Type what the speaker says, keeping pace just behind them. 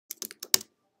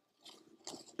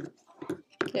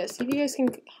Yeah, see if you guys can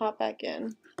hop back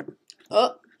in.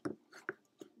 Oh!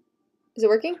 Is it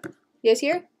working? You guys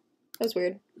here? That was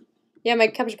weird. Yeah, my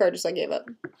capture card just like gave up.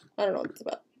 I don't know what it's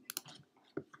about.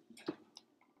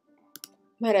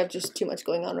 Might have just too much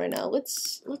going on right now.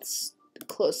 Let's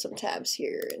close some tabs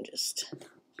here and just...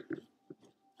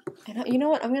 And you know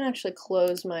what? I'm gonna actually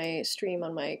close my stream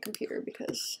on my computer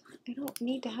because I don't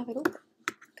need to have it open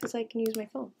because I can use my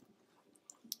phone.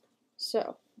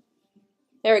 So,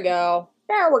 there we go.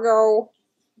 There we go.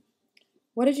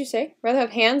 What did you say? Rather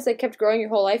have hands that kept growing your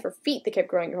whole life or feet that kept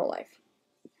growing your whole life?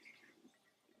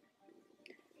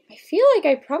 I feel like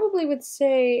I probably would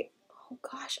say, oh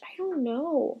gosh, I don't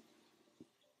know.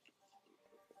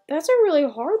 That's a really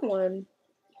hard one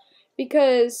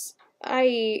because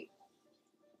I'm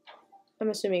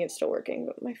assuming it's still working,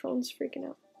 but my phone's freaking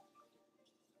out.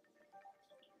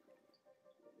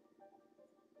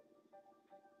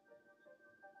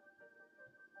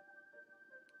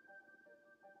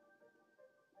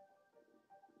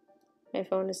 My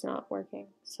phone is not working,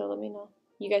 so let me know.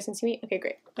 You guys can see me? Okay,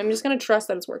 great. I'm just gonna trust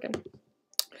that it's working.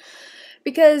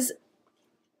 Because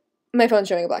my phone's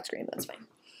showing a black screen, that's fine.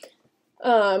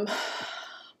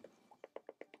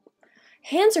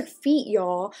 Hands or feet,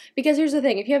 y'all. Because here's the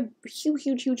thing, if you have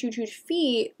huge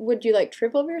feet, would you like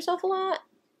trip over yourself a lot?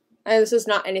 And this is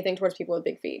not anything towards people with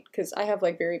big feet, because I have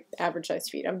like very average sized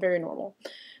feet. I'm very normal.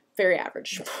 Very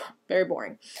average. Very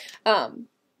boring.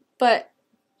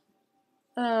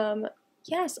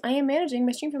 Yes, I am managing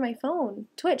my stream from my phone.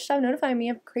 Twitch, stop notifying me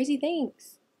of crazy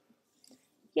things.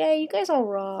 Yay, you guys all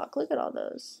rock. Look at all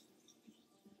those.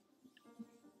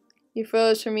 You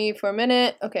froze for me for a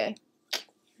minute. Okay.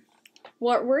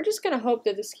 Well, we're just gonna hope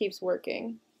that this keeps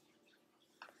working.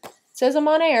 It says I'm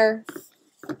on air.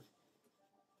 It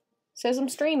says I'm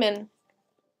streaming.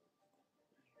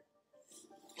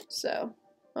 So,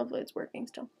 hopefully it's working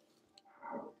still.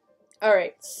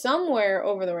 Alright, somewhere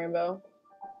over the rainbow,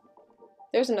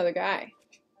 there's another guy.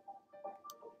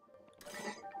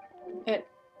 And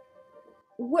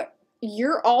what?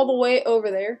 You're all the way over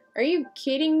there? Are you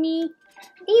kidding me?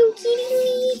 Are you kidding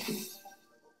me?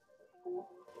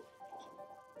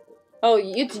 Oh,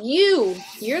 it's you!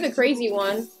 You're the crazy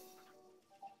one.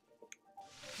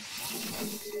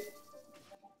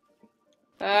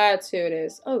 That's who it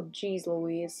is. Oh, jeez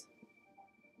Louise.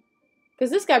 Because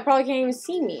this guy probably can't even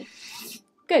see me.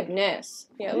 Goodness.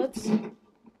 Yeah, let's...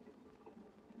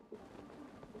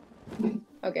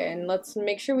 Okay, and let's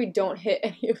make sure we don't hit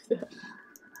any of them.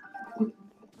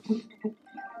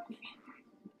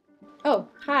 Oh,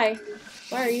 hi.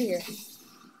 Why are you here?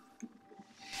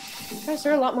 Gosh,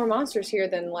 there are a lot more monsters here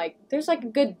than, like... There's like a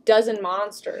good dozen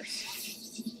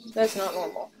monsters. That's not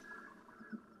normal.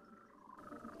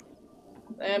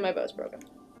 And my bow's broken.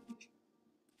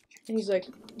 And he's like,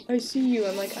 I see you.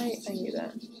 I'm like, I knew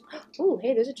that. Ooh,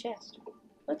 hey, there's a chest.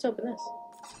 Let's open this.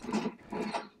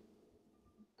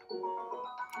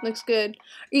 Looks good.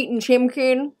 Eating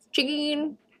chicken.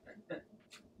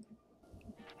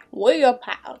 Way up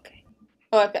high. Okay.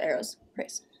 Oh, I've got arrows.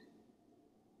 Praise.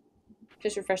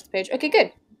 Just refresh the page. Okay,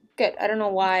 good. Good. I don't know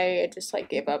why it just, like,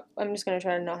 gave up. I'm just gonna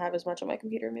try to not have as much on my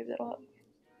computer. Maybe that'll help.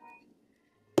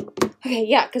 Okay,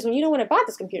 yeah, because when I bought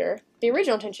this computer, the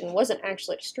original intention wasn't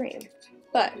actually to stream.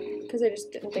 But, because I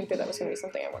just didn't think that that was going to be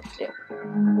something I wanted to do.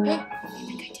 I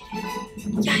think I did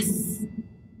it. Yes!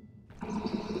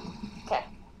 Okay.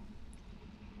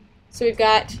 So we've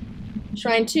got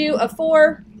Shrine 2 of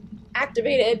 4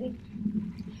 activated.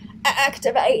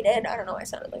 Activated! I don't know why I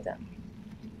sounded like that.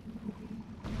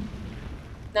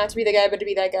 Not to be the guy, but to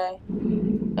be that guy.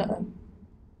 Uh-oh.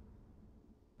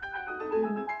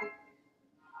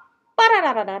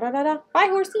 Bye,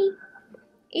 horsey!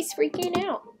 He's freaking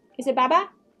out. Is it Baba?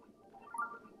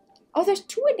 Oh, there's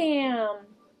 2 of them!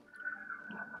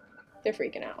 They're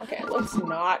freaking out. Okay, let's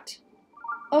not...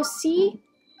 Oh, see?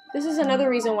 This is another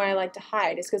reason why I like to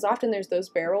hide, is because often there's those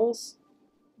barrels.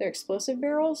 They're explosive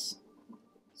barrels.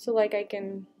 So, like, I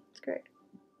can... It's great.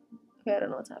 Okay, I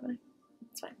don't know what's happening.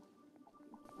 It's fine.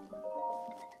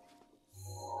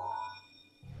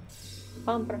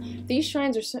 These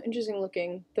shrines are so interesting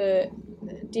looking. The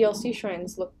DLC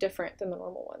shrines look different than the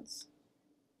normal ones.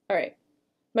 Alright.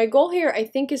 My goal here, I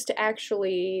think, is to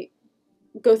actually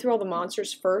go through all the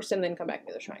monsters first and then come back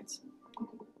to the shrines.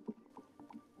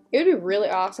 It would be really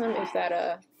awesome if that,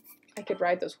 I could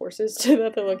ride those horses to the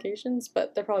other locations,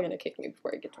 but they're probably going to kick me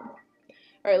before I get to them.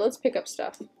 Alright, let's pick up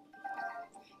stuff.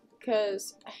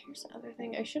 Because, here's the other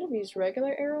thing. I should have used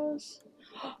regular arrows.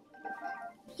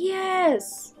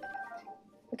 Yes!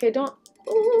 Okay, don't...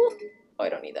 Ooh. Oh, I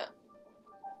don't need that.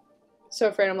 So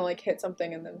afraid I'm gonna, like, hit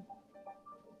something and then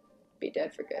be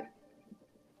dead for good.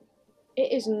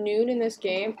 It is noon in this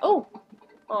game. Oh!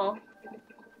 Aw.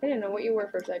 I didn't know what you were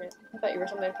for a second. I thought you were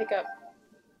something to pick up.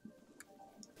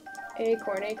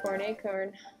 Acorn, acorn,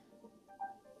 acorn.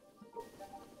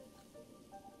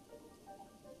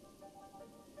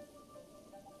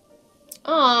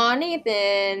 Aw,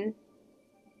 Nathan.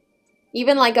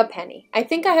 Even like a penny. I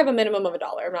think I have a minimum of $1.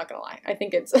 I'm not gonna lie. I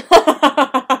think it's...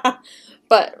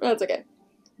 but that's okay.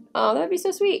 Oh, that'd be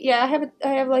so sweet. Yeah, I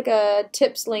have like a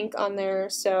tips link on there,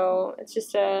 so it's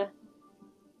just the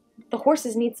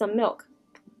horses need some milk.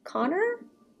 Connor?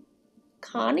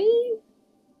 Connie?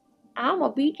 I'ma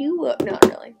beat you up. No,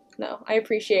 really. No, I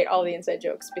appreciate all the inside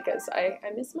jokes because I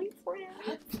miss my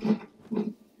friends.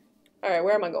 Alright,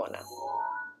 where am I going now?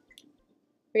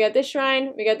 We got this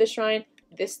shrine. We got this shrine.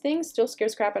 This thing still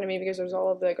scares crap out of me because there's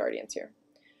all of the guardians here.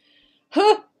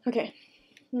 Huh! Okay.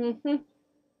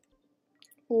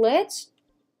 Let's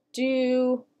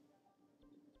do...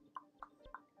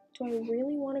 Do I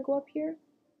really want to go up here?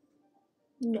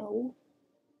 No.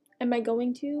 Am I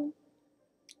going to?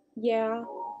 Yeah.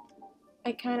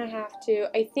 I kind of have to.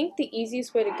 I think the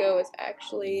easiest way to go is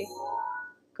actually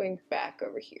going back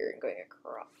over here and going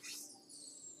across.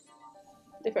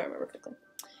 If I remember correctly.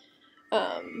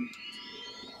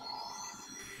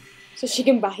 So she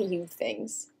can buy you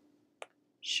things.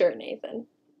 Sure, Nathan.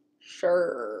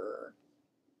 Sure.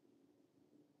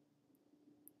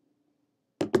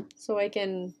 So I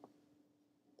can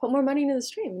put more money into the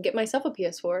stream, get myself a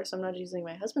PS4 so I'm not using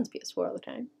my husband's PS4 all the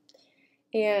time.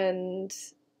 And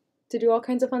to do all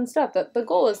kinds of fun stuff. The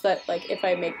goal is that, like, if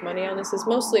I make money on this, is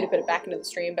mostly to put it back into the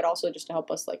stream, but also just to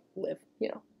help us, like, live, you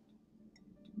know.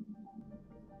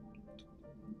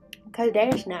 Cause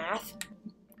there's nice.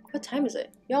 What time is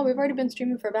it? Y'all, we've already been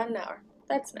streaming for about an hour.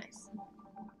 That's nice.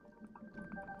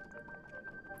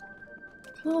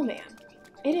 Oh man.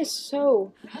 It is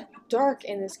so dark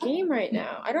in this game right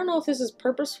now. I don't know if this is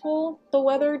purposeful, the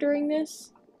weather during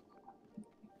this.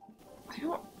 I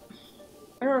don't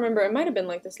remember. It might have been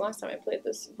like this last time I played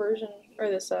this version, or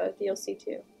this DLC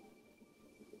too.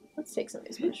 Let's take some of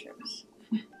these mushrooms.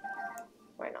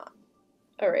 Why not?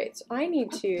 Alright, so I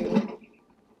need to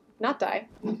not die.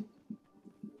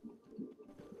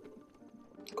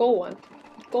 Goal 1.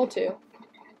 Goal 2.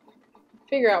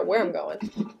 Figure out where I'm going.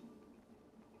 I'm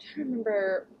trying to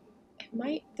remember.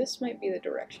 This might be the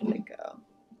direction to go.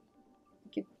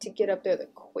 To get up there the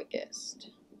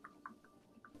quickest.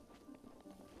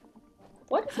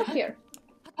 What is up here?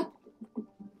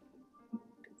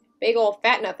 Big old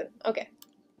fat nothing. Okay.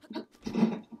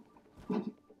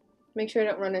 Make sure I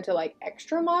don't run into, like,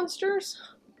 extra monsters.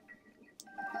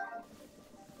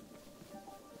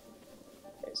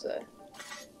 There's a...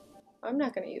 I'm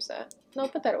not gonna use that. No,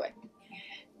 put that away.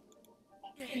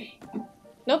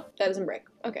 Nope, that doesn't break.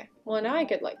 Okay. Well, now I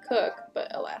could, like, cook,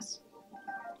 but alas.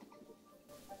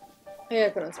 I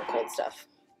gotta put on some cold stuff.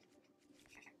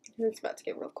 It's about to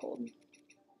get real cold.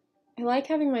 I like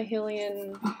having my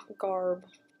Hylian garb.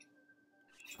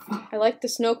 I like the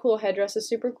snow cool headdress is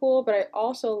super cool, but I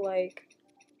also like,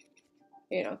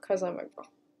 you know, because I'm a girl.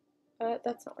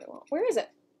 That's not what I want. Where is it?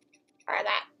 Where is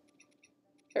that?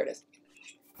 There it is.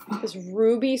 This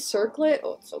ruby circlet.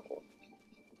 Oh, it's so cool.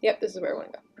 Yep, this is where I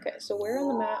want to go. Okay, so where on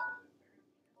the map?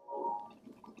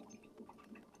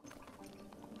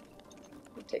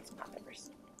 Let me take some hot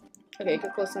peppers. Okay,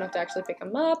 get close enough to actually pick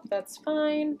them up. That's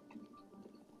fine.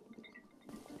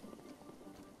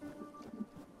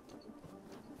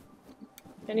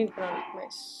 I need to put on my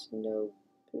snow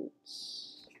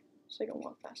boots so I can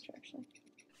walk faster, actually.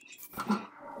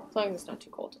 As long as it's not too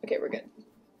cold. Okay, we're good.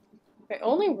 My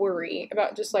only worry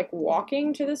about just, like,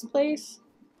 walking to this place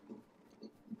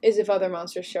is if other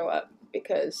monsters show up,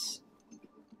 because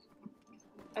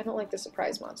I don't like the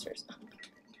surprise monsters.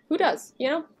 Who does? You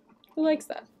know? Who likes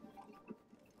that?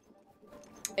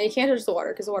 And you can't touch the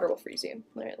water, because the water will freeze you.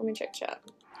 Alright, let me check chat.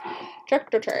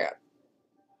 Check the chat.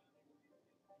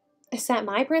 Is that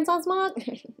my Prince on Smog?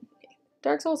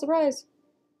 Dark Soul surprise.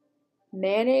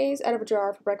 Mayonnaise out of a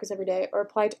jar for breakfast every day, or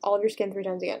apply to all of your skin 3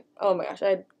 times again. Oh my gosh,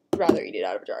 I'd rather eat it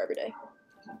out of a jar every day.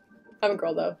 I'm a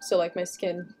girl though, so like my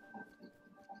skin...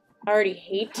 I already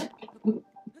hate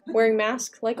wearing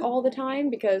masks like all the time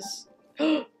because...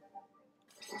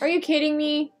 Are you kidding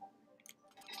me?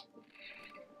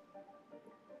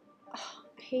 Oh,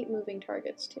 I hate moving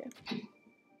targets too.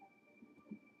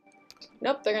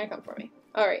 Nope, they're gonna come for me.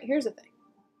 Alright, here's the thing.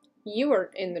 You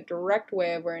are in the direct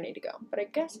way of where I need to go. But I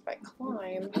guess if I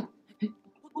climb,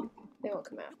 they won't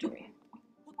come after me.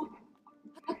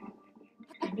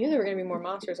 I knew there were going to be more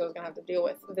monsters I was going to have to deal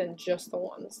with than just the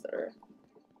ones that are...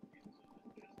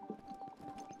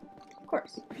 Of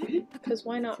course. Because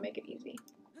why not make it easy?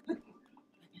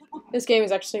 This game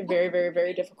is actually very, very,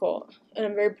 very difficult. And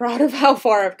I'm very proud of how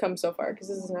far I've come so far, because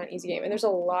this is not an easy game. And there's a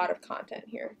lot of content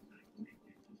here.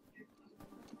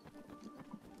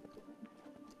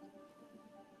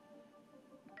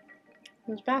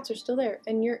 Those bats are still there.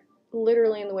 And you're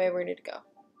literally in the way of where I need to go.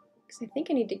 Because I think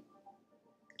I need to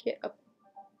get up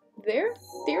there,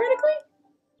 theoretically?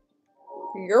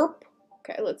 Yerp.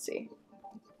 Okay, let's see.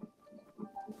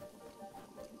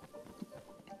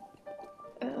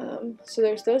 So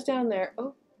there's those down there.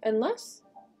 Oh, unless...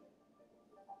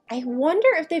 I wonder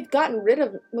if they've gotten rid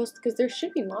of most... Because there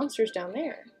should be monsters down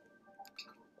there.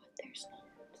 But there's not.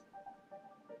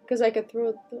 Because I could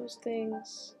throw those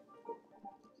things...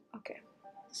 Okay.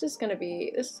 This is gonna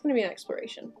be an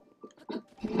exploration.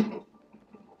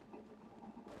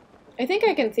 I think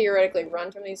I can theoretically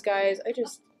run from these guys. I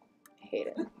just hate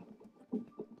it.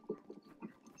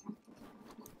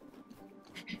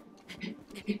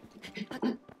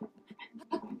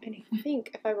 And I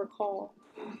think, if I recall...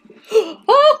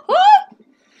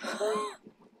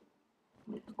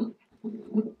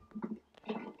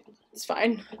 It's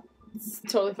fine. It's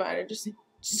totally fine. I just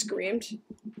screamed.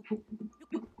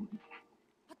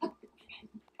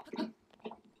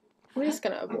 We're just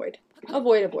gonna avoid.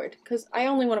 Avoid. Because I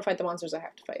only want to fight the monsters I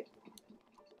have to fight.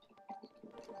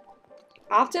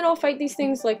 Often I'll fight these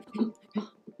things like...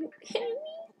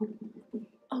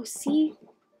 Oh, see?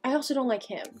 I also don't like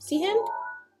him. See him?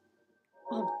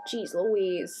 Oh, jeez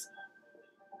Louise.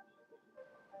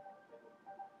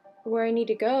 Where I need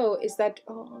to go is that...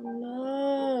 Oh,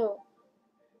 no.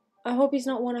 I hope he's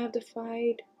not one I have to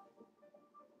fight.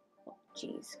 Oh,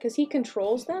 jeez. Because he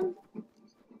controls them?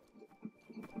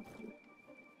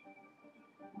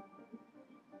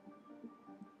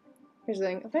 Here's the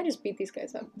thing. If I just beat these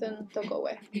guys up, then they'll go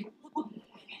away.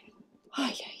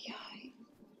 Ay, ay, ay.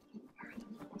 Where are the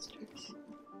monsters?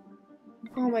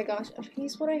 Oh my gosh. If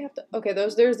he's what I have to... Okay,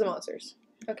 there's the monsters.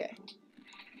 Okay.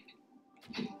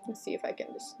 Let's see if I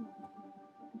can just...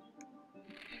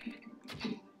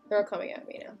 They're all coming at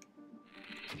me now.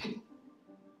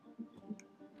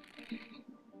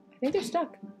 I think they're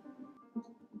stuck.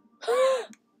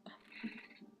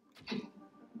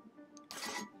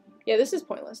 Yeah, this is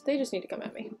pointless. They just need to come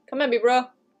at me. Come at me, bro. I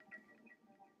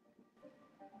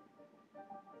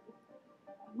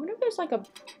wonder if there's like a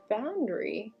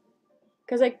boundary.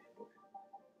 Because I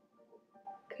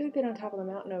could get on top of the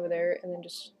mountain over there and then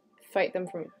just fight them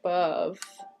from above.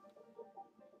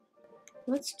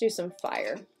 Let's do some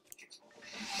fire.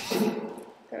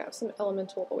 Gotta have some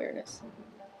elemental awareness.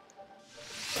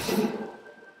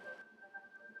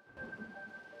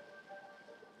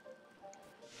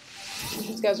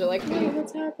 These guys are like, hey,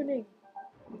 what's happening?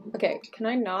 Okay, can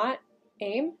I not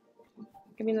aim?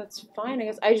 I mean, that's fine, I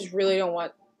guess. I just really don't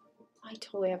want... I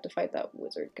totally have to fight that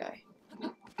wizard guy.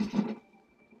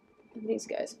 And these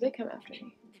guys, if they come after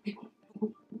me.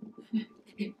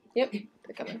 Yep,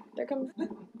 they're coming. They're coming.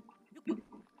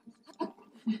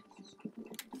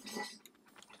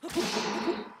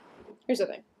 Here's the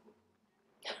thing.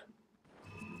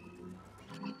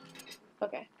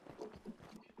 Okay.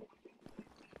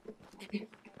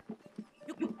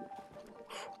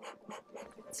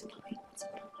 It's fine. It's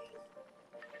fine.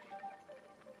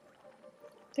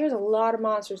 There's a lot of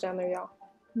monsters down there, y'all.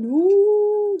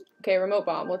 No. Okay, remote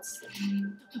bomb. Let's...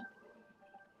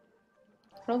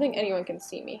 I don't think anyone can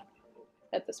see me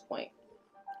at this point.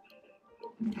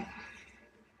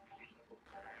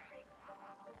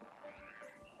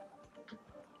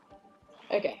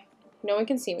 Okay, no one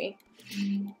can see me.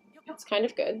 That's kind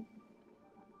of good.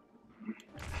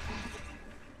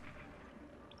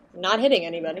 Not hitting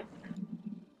anybody.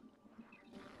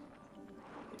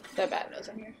 That bat knows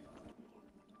I'm here.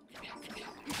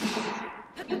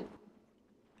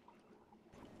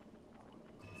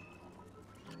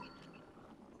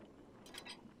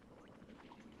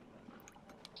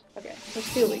 Okay, let's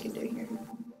see what we can do here.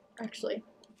 Actually.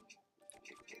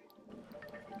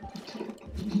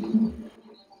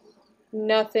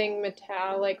 Nothing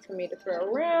metallic for me to throw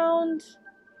around.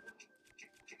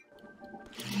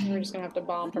 We're just gonna have to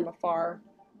bomb from afar.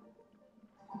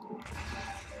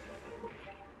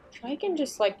 If I can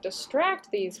just, like, distract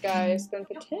these guys, then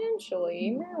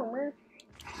potentially...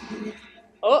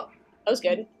 Oh! That was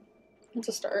good. That's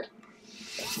a start.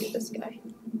 Let's do this guy.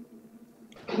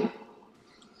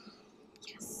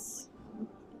 Yes.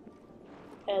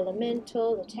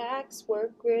 Elemental attacks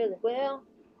work really well.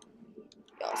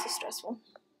 Also stressful.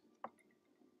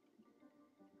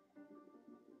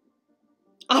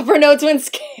 Opera notes when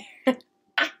scared.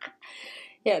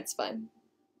 Yeah, it's fine.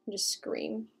 Just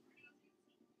scream.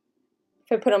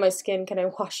 If I put on my skin, can I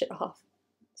wash it off?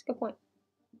 That's a good point.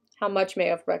 How much may you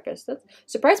have for breakfast?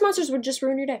 Surprise monsters would just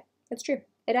ruin your day. That's true.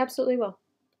 It absolutely will.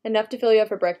 Enough to fill you up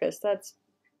for breakfast. That's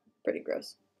pretty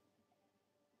gross.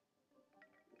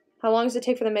 How long does it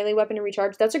take for the melee weapon to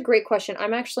recharge? That's a great question.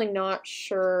 I'm actually not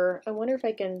sure. I wonder if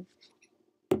I can...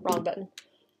 Wrong button.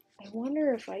 I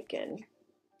wonder if I can...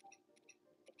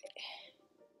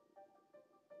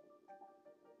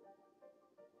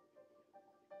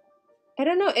 I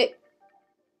don't know.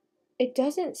 It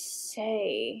doesn't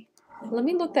say. Let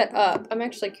me look that up. I'm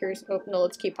actually curious. Oh, no,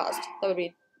 let's keep paused. That would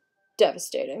be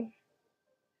devastating.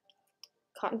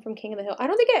 Cotton from King of the Hill. I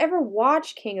don't think I ever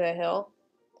watched King of the Hill.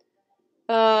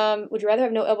 Would you rather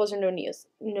have no elbows or no knees?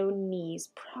 No knees.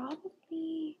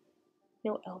 Probably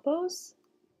no elbows?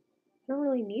 I don't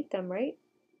really need them, right?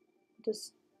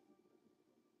 Just...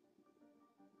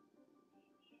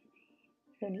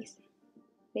 No knees?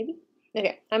 Maybe?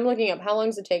 Okay, I'm looking up. How long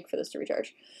does it take for this to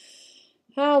recharge?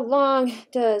 How long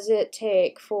does it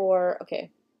take for...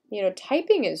 Okay, you know,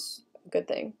 typing is a good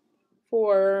thing.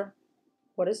 For...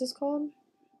 What is this called?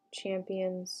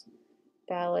 Champions.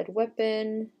 Valid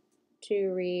weapon to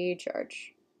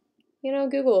recharge. You know,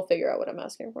 Google will figure out what I'm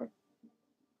asking for.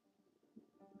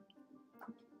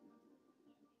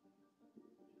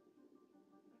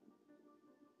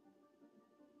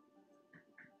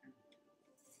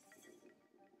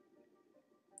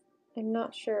 I'm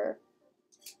not sure.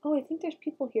 Oh, I think there's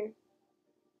people here.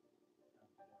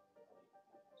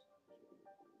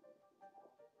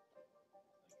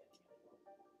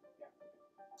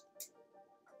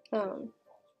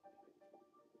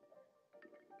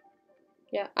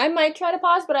 Yeah, I might try to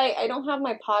pause, but I don't have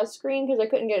my pause screen because I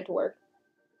couldn't get it to work.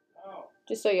 Oh.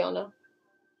 Just so y'all know.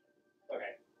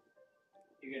 Okay.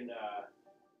 You can,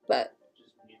 But...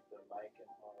 just mute the mic and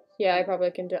pause. Yeah, I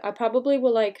probably can do. I probably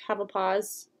will like have a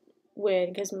pause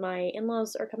because my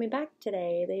in-laws are coming back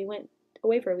today. They went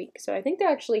away for a week, so I think they're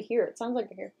actually here. It sounds like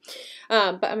they're here.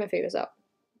 But I'm gonna figure this out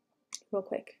real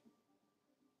quick.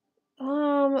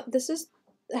 This is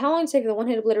how long does it take for the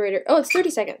one-hit obliterator? Oh, it's 30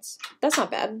 seconds. That's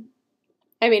not bad.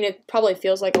 I mean, it probably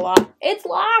feels like a lot. It's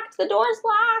locked. The door's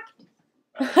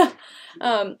locked.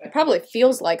 It probably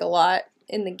feels like a lot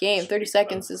in the game. 30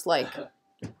 seconds is like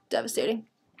devastating.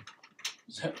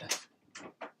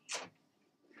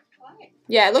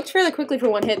 Yeah, it looked fairly quickly for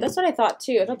one hit. That's what I thought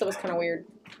too. I thought that was kind of weird.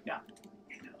 Yeah.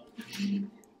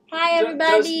 Hi,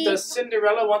 everybody. Does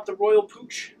Cinderella want the royal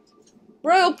pooch?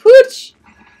 Royal pooch.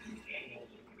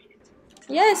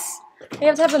 Yes. We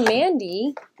have to have a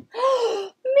Mandy.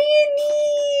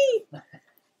 Mandy!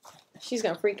 She's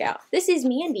gonna freak out. This is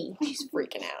Mandy. She's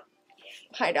freaking out.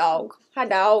 Hi, dog. Hi,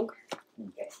 dog.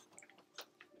 Okay.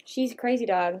 She's a crazy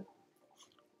dog.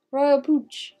 Royal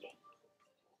pooch.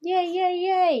 Yay, yay,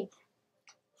 yay.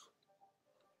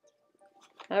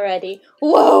 Alrighty.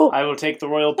 Whoa! I will take the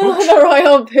royal pooch. The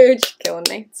royal pooch. Killing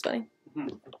me. It's funny.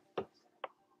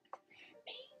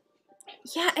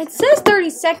 Yeah, it says 30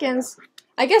 seconds.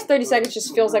 I guess 30 seconds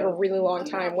just feels like a really long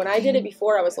time. When I did it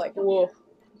before, I was like, whoa.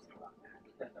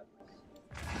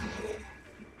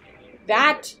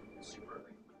 That.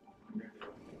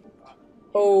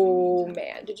 Oh,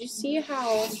 man. Did you see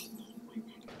how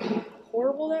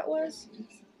horrible that was?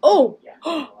 Oh!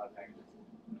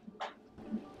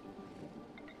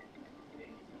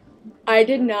 I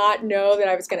did not know that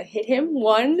I was going to hit him,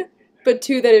 one, but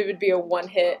two, that it would be a one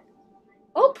hit.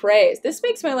 Oh, praise. This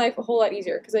makes my life a whole lot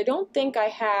easier, because I don't think I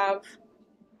have...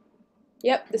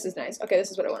 Yep, this is nice. Okay,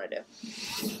 this is what I want to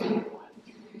do.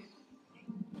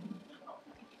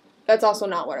 That's also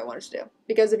not what I wanted to do,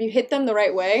 because if you hit them the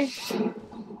right way,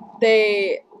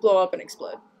 they blow up and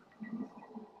explode.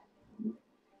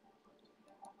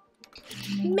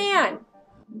 Man!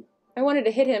 I wanted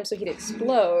to hit him so he'd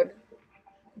explode.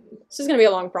 This is going to be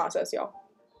a long process, y'all.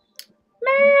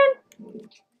 Man!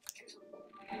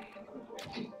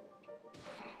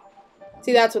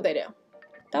 See, that's what they do.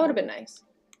 That would have been nice.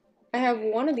 I have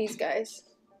one of these guys.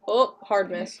 Oh,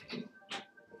 hard miss.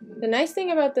 The nice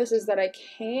thing about this is that I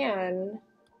can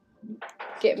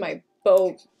get my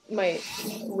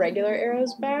regular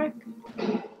arrows back.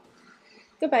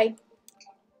 Goodbye.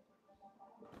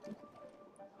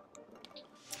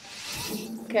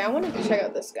 Okay, I wanted to check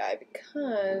out this guy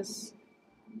because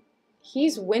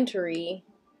he's wintry.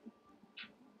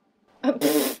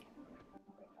 That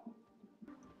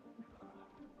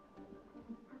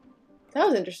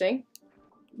was interesting.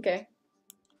 Okay.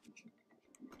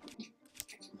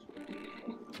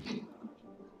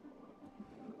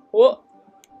 Whoa.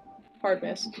 Hard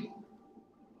miss.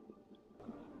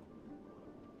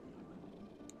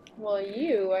 Well,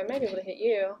 I might be able to hit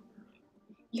you.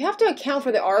 You have to account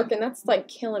for the arc, and that's like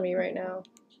killing me right now.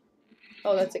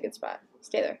 Oh, that's a good spot.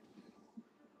 Stay there.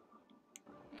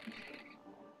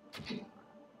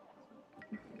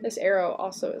 This arrow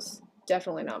also is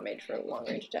definitely not made for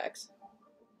long-range attacks.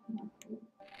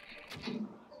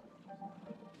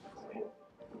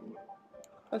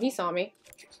 Oh, he saw me.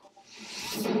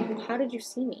 How did you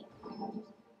see me?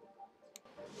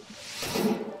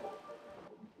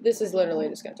 This is literally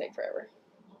just gonna take forever.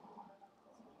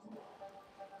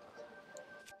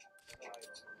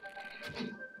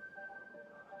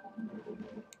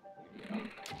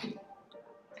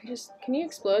 Can you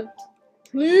explode?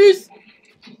 Please?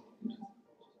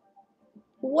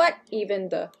 What even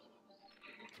the?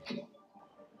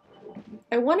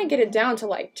 I want to get it down to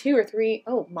like 2 or 3.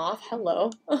 Oh, moth,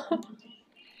 hello.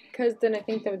 Because then I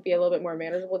think that would be a little bit more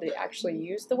manageable to actually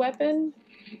use the weapon.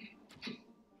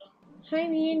 Hi,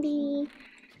 Mandy.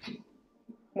 I'm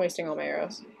wasting all my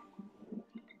arrows.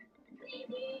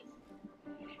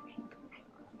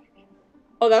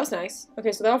 Oh, that was nice.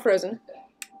 Okay, so they're all frozen.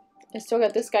 I still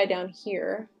got this guy down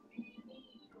here.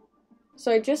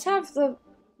 So I just have the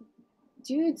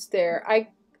dudes there.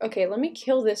 Okay, let me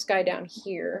kill this guy down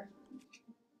here.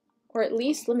 Or at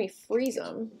least let me freeze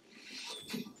him.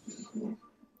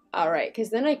 Alright, because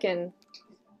then I can...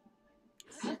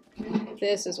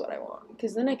 This is what I want.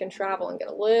 Because then I can travel and get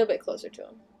a little bit closer to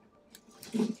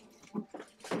him.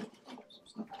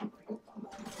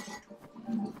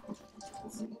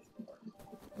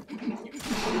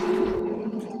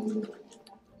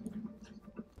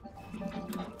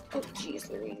 Oh, jeez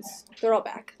Louise. They're all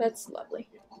back. That's lovely.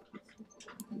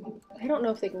 I don't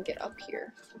know if they can get up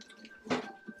here.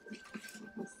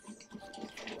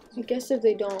 I guess if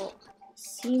they don't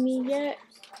see me yet.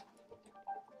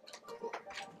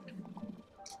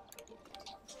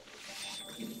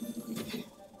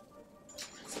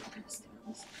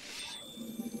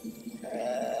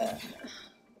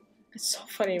 It's so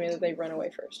funny to me that they run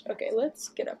away first. Okay, let's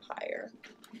get up higher.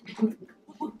 So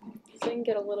I can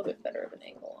get a little bit better of an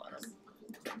angle on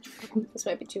them. This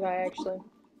might be too high, actually.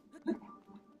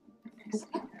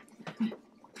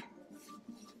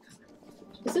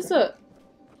 Is this a...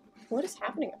 What is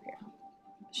happening up here?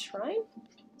 A shrine?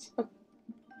 Oh.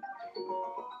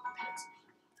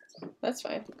 That's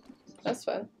fine. That's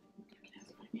fun.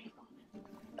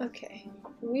 Okay.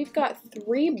 We've got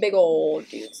 3 big old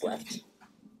dudes left.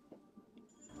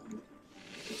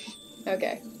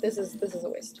 Okay. This is a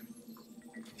waste.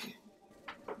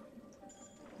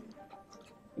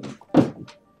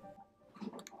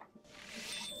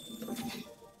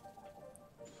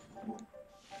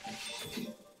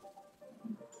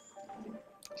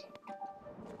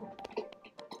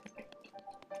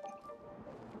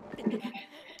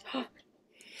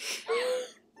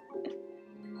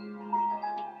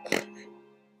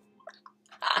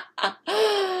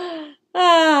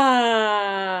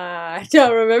 I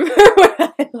don't remember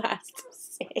what I last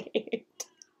saved.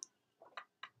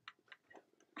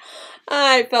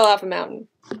 I fell off a mountain.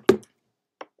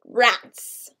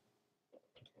 Rats.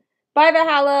 Bye,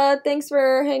 Valhalla. Thanks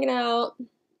for hanging out.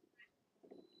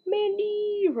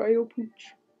 Mandy, Royal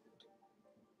Pooch.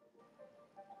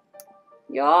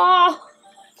 Y'all.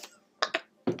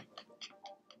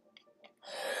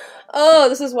 Oh,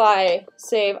 this is why.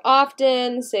 Save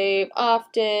often, save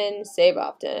often, save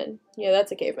often. Yeah,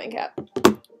 that's a caveman cat.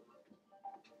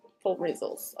 Full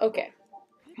results. Okay.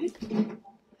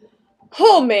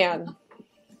 Oh, man.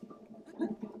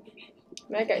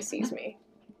 That guy sees me.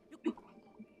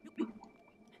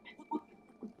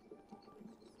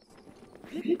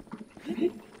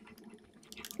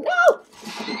 No!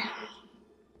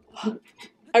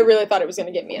 I really thought it was going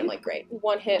to get me. I'm like, great.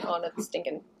 1 hit on a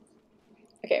stinking...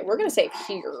 Okay, we're going to save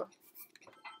here.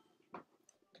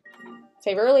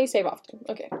 Save early, save often.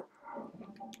 Okay.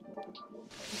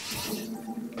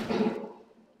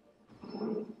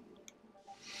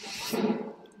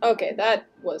 Okay, that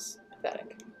was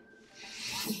pathetic.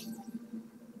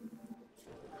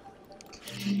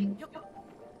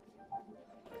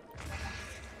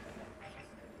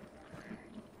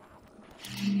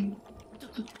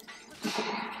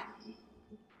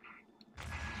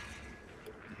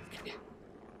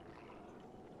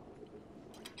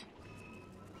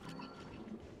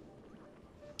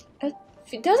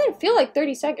 It doesn't feel like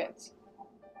 30 seconds.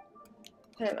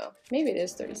 I don't know. Maybe it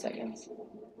is 30 seconds.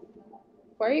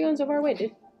 Why are you going so far away,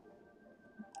 dude?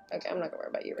 Okay, I'm not gonna worry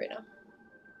about you right now.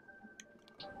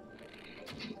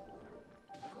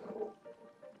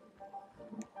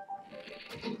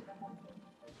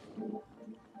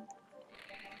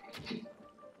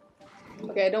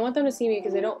 Okay, I don't want them to see me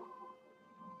because they don't...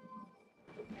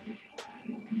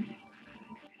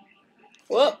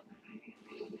 Whoa!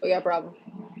 We got a problem.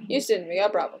 Houston, we got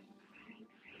a problem.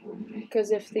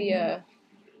 Because if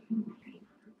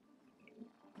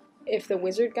if the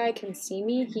wizard guy can see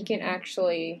me, he can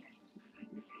actually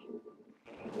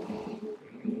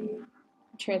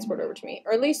transport over to me.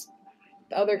 Or at least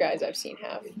the other guys I've seen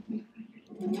have.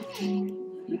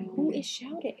 Who is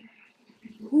shouting?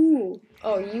 Who?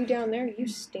 Oh, you down there? You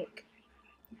stink.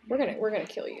 We're gonna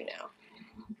kill you now.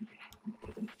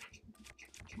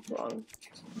 Wrong.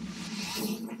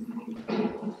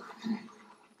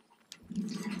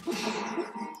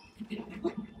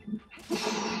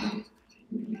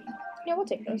 Yeah, we'll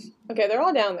take those. Okay, they're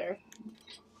all down there.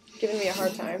 Giving me a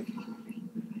hard time.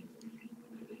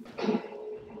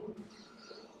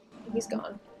 He's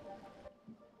gone.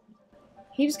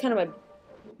 He was kind of my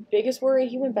biggest worry.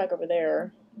 He went back over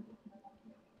there.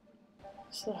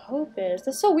 So the hope is...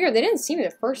 That's so weird. They didn't see me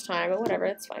the first time, but whatever.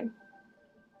 That's fine.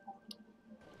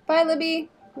 Bye, Libby.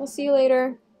 We'll see you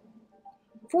later.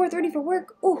 4:30 for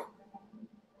work. Ooh.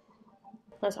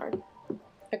 That's hard.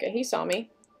 Okay, he saw me.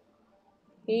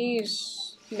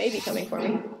 He's maybe coming for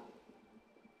me.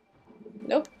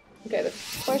 Nope. Okay, the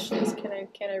question is, can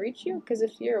I reach you? Because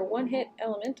if you're a one-hit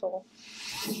elemental,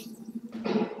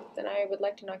 then I would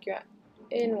like to knock you out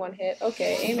in one hit.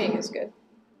 Okay, aiming is good.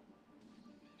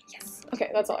 Yes.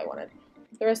 Okay, that's all I wanted.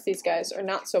 The rest of these guys are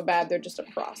not so bad. They're just a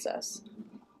process.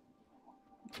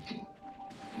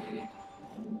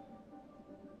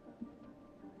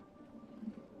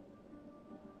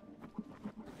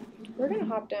 We're gonna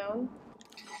hop down.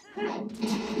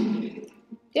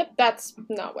 Yep, that's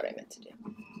not what I meant to do.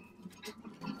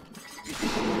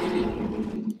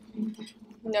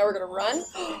 Now we're gonna run.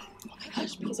 Oh my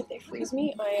gosh, because if they freeze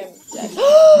me, I am dead.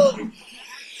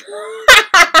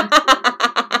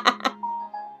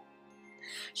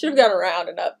 Should have gone around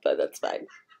and up, but that's fine.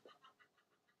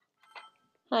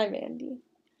 Hi, Mandy.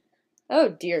 Oh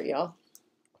dear, y'all.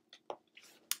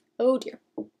 Oh dear.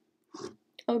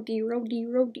 Oh dear, oh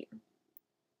dear, oh dear.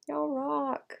 Y'all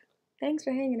rock. Thanks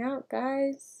for hanging out,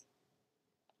 guys.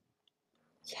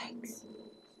 Yikes.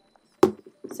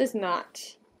 This is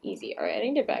not easy. Alright, I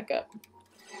need to back up.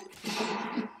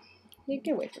 You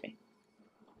get away from me.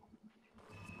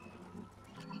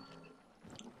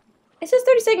 It says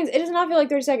 30 seconds. It does not feel like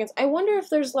 30 seconds. I wonder if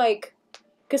there's like...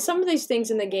 Because some of these things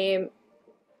in the game,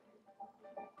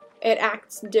 it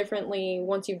acts differently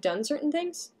once you've done certain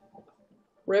things.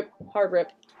 Rip. Hard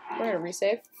rip. We're gonna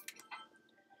resave.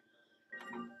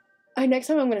 Next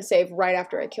time I'm gonna save right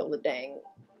after I kill the dang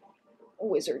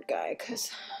wizard guy,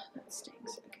 because that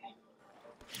stinks.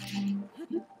 Okay.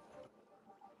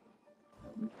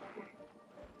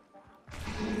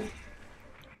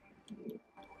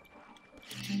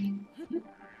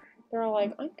 They're all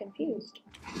like, I'm confused.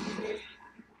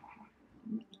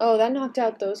 Oh, that knocked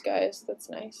out those guys. That's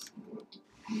nice.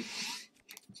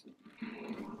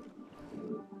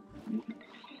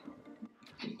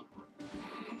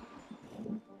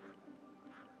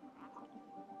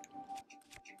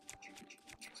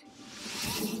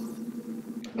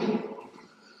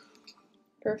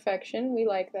 Perfection. We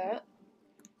like that.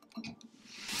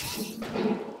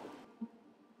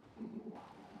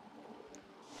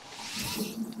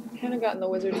 I haven't gotten the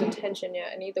wizard's attention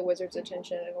yet. I need the wizard's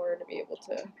attention in order to be able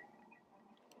to...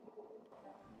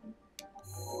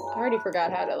 I already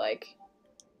forgot how to, like...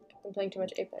 I'm playing too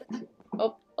much Apex.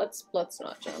 Oh, let's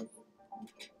not jump.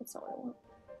 That's not what I want.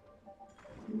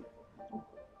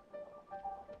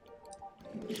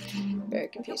 Very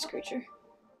confused creature.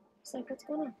 It's like, what's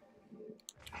going on?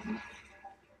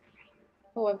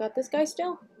 Oh, I've got this guy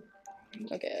still?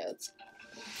 Okay, that's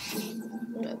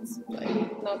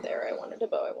like not there. I wanted a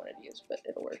bow I wanted to use, but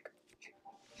it'll work.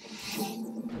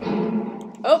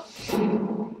 Oh!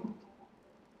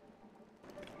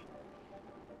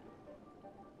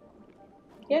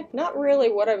 Yeah, not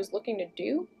really what I was looking to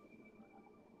do.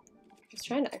 I was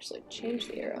trying to actually change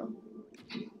the arrow.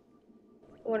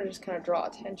 I want to just kind of draw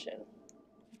attention.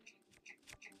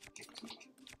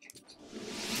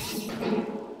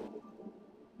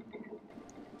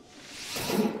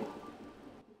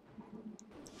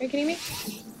 Are you kidding me?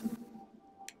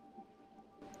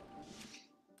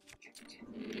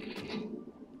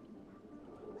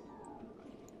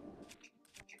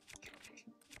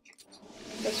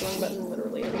 Press one button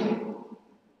literally everywhere.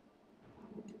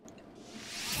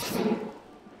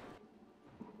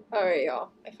 Alright, y'all.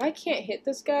 If I can't hit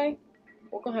this guy,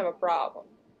 we're gonna have a problem.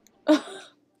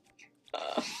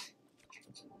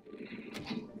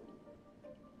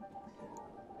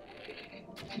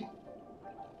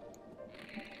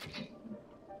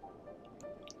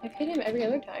 I've hit him every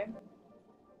other time.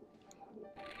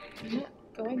 I'm not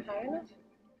going high enough?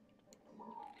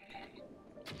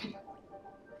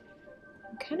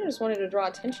 I kind of just wanted to draw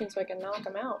attention so I can knock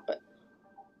him out, but...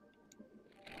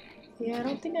 Yeah, I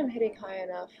don't think I'm hitting high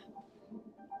enough.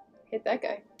 Hit that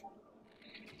guy.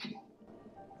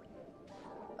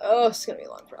 Oh, it's gonna be a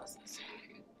long process.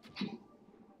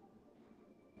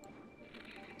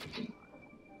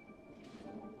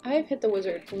 I've hit the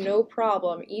wizard no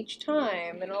problem each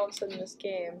time, and all of a sudden this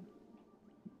game,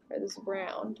 or this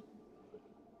round.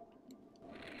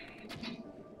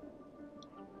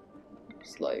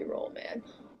 Slow your roll, man.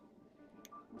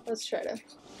 Let's try to.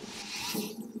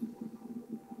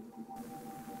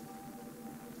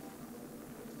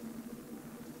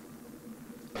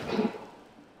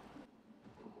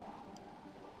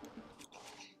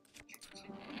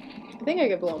 I think I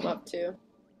could blow him up too.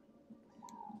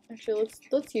 Actually,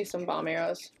 let's use some bomb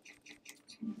arrows.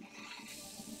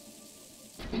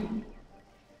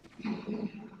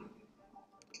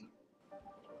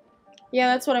 Yeah,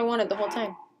 that's what I wanted the whole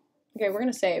time. Okay, we're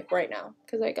gonna save right now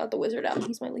because I got the wizard out.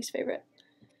 He's my least favorite.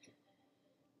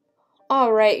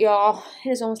 All right, y'all. It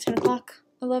is almost 10 o'clock.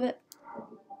 I love it.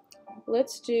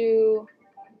 Let's do.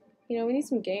 You know, we need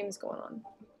some games going on.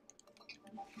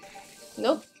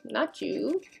 Nope, not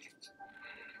you.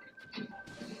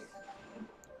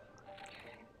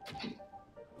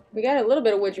 We got a little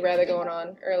bit of would you rather going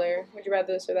on earlier. Would you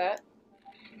rather this or that?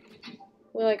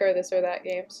 We like our this or that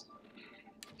games.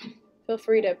 Feel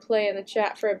free to play in the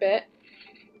chat for a bit.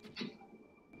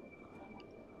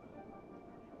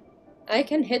 I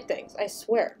can hit things, I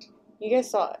swear. You guys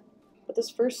saw it. But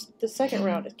the second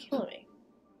round is killing me.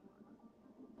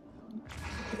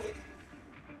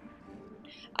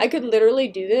 I could literally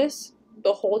do this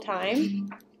the whole time,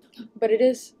 but it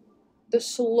is the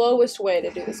slowest way to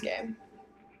do this game.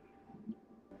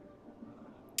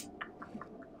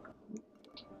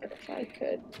 But if I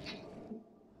could.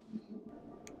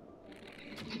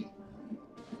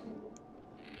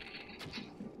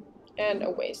 And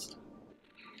a waste.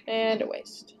 And a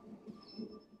waste.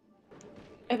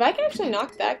 If I can actually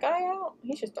knock that guy out,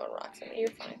 he's just throwing rocks at me. You're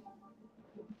fine.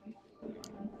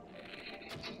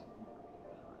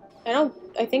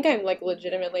 I think I'm like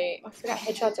legitimately. Oh, I forgot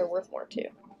headshots are worth more too.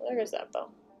 Well, there goes that bow.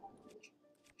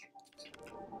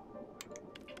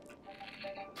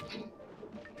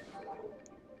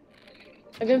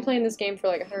 I've been playing this game for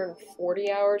like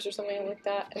 140 hours or something like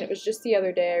that, and it was just the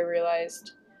other day I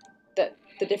realized that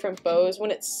the different bows,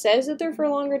 when it says that they're for a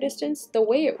longer distance, the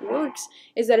way it works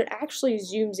is that it actually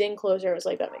zooms in closer. I was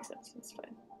like, that makes sense. It's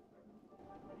fine.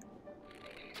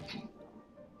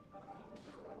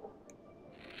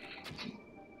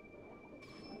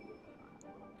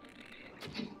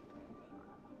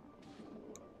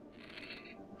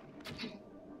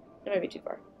 It might be too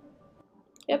far.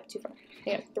 Yep, too far.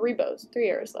 I got 3 bows, 3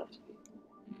 arrows left.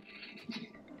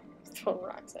 Throwing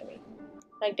rocks at me.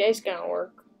 Like, this gonna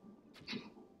work.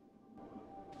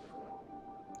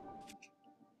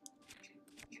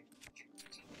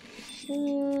 So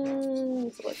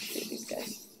let's do these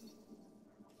guys.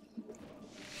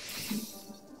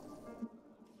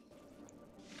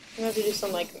 I'm gonna have to do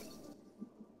some, like,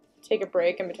 take a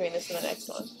break in between this and the next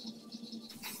one.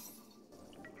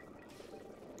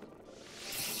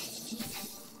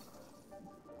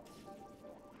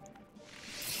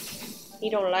 He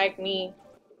don't like me.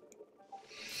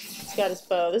 He's got his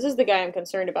bow. This is the guy I'm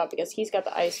concerned about because he's got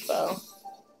the ice bow.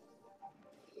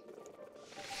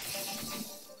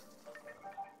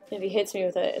 If he hits me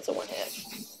with it, it's a one hit.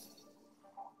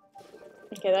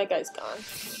 Okay, that guy's gone.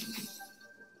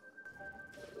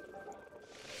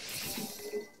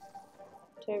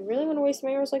 Do I really want to waste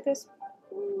my arrows like this?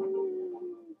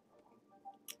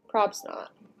 Probs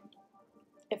not.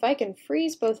 If I can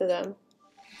freeze both of them.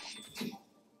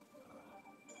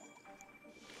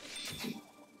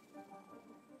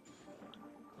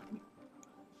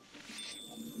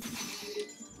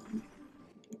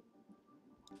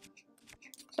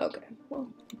 Okay, well.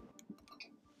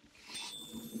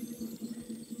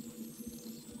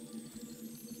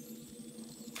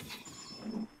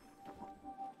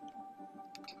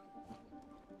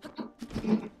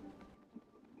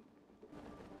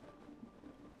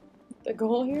 The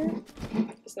goal here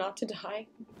is not to die.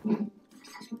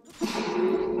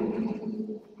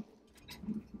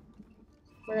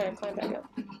 We're gonna climb back up.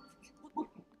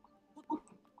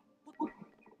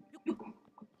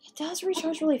 It does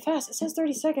recharge really fast. It says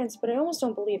 30 seconds, but I almost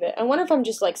don't believe it. I wonder if I'm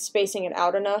just like spacing it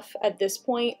out enough at this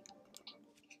point.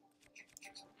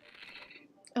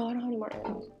 Oh, I don't have any more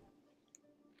arrows.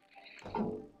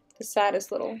 The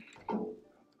saddest little.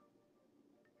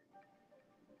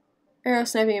 Arrow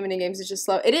sniping in minigames is just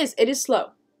slow. It is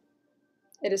slow.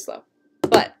 It is slow.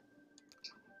 But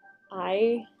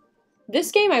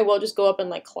this game I will just go up and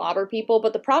like clobber people,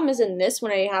 but the problem is in this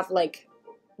when I have like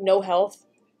no health,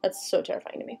 that's so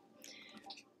terrifying to me.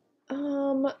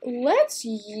 Let's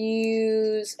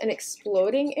use an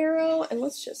exploding arrow and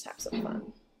let's just have some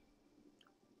fun.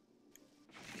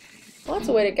 Well, that's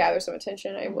a way to gather some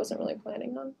attention I wasn't really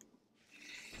planning on.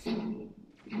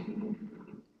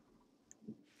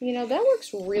 You know, that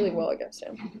works really well against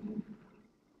him.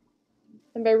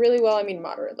 And by really well, I mean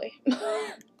moderately.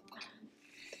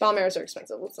 Bomb arrows are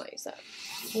expensive. Let's not use that.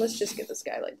 Let's just get this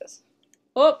guy like this.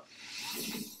 Oh!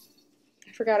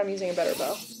 I forgot I'm using a better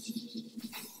bow.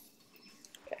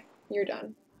 Okay, you're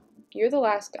done. You're the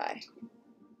last guy.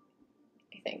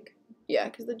 I think. Yeah,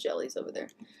 because the jelly's over there.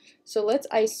 So let's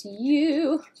ice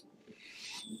you.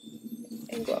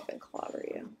 And go up and clobber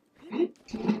you.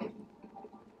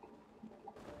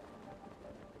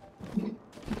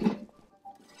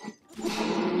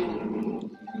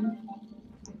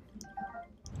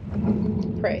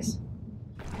 Praise.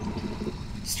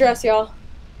 Stress, y'all.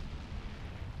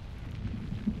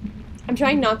 I'm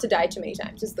trying not to die too many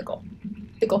times is the goal.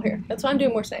 The goal here. That's why I'm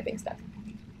doing more sniping stuff.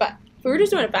 But if we were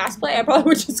just doing a fast play, I probably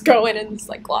would just go in and just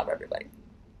like clobber everybody.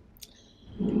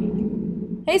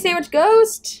 Hey, Sandwich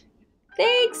Ghost!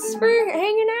 Thanks for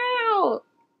hanging out!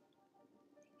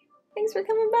 Thanks for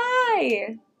coming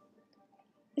by!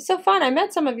 It's so fun. I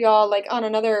met some of y'all like on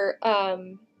another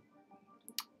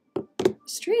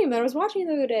stream that I was watching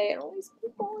the other day, and all these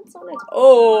people, it's so nice.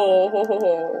 Oh, ho, ho,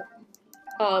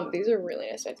 ho. These are really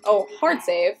nice fights. Oh, hard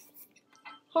save.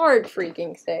 Hard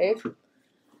freaking save.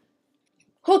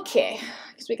 Okay,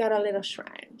 because we got a little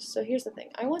shrine. So here's the thing.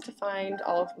 I want to find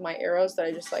all of my arrows that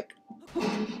I just, like,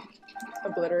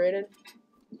 obliterated.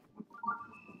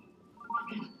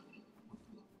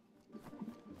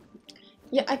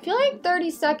 Yeah, I feel like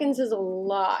 30 seconds is a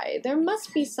lie. There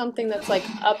must be something that's, like,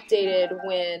 updated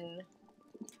when...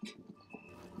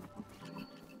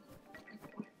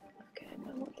 Okay,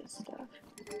 I want this stuff.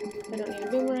 I don't need a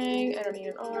boomerang. I don't need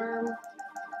an arm.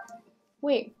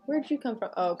 Wait, where'd you come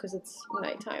from? Oh, because it's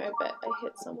nighttime. I bet I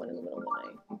hit someone in the middle of the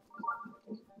night.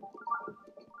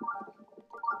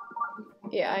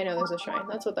 Yeah, I know there's a shrine.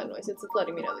 That's what that noise is. It's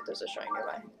letting me know that there's a shrine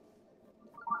nearby.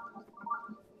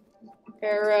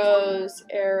 Arrows,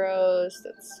 arrows.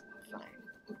 That's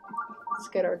fine. Let's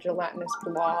get our gelatinous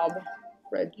blob.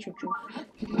 Red choo-choo.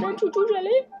 Red choo-choo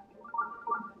jelly.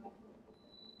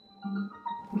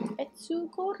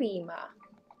 Etsukorima.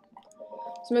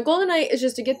 So my goal tonight is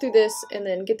just to get through this and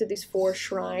then get through these 4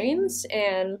 shrines,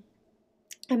 and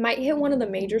I might hit one of the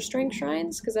major strength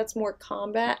shrines because that's more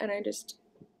combat and I just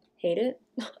hate it.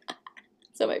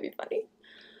 So it might be funny.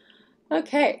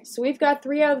 Okay, so we've got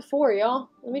 3 out of the 4, y'all.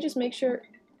 Let me just make sure.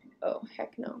 Oh,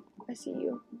 heck no. I see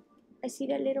you. I see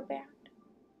that little bat.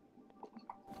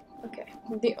 Okay.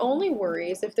 The only worry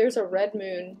is if there's a red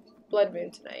moon, blood moon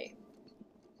tonight,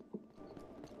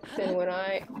 then when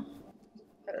I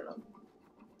don't know.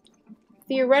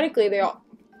 Theoretically, they all...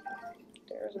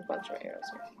 There's a bunch of arrows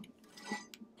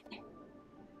here.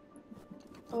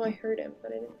 Oh, I heard him,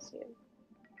 but I didn't see him.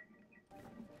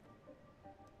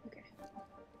 Okay.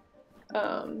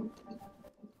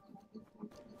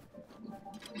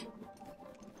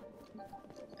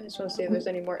 I just want to see if there's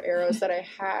any more arrows that I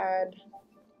had.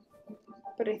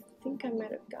 But I think I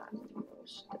might have gotten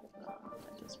most of them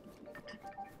at this point.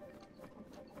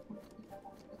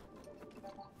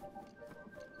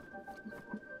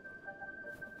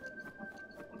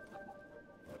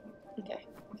 Okay,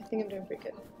 I think I'm doing pretty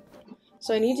good.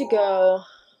 So I need to go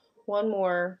one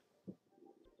more.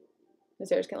 This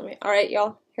hair's killing me. Alright,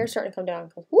 y'all. Hair's starting to come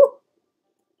down. Woo!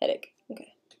 Headache.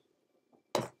 Okay.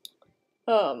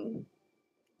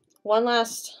 One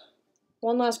last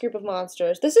group of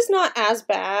monsters. This is not as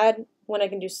bad when I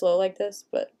can do slow like this,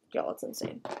 but y'all, it's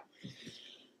insane.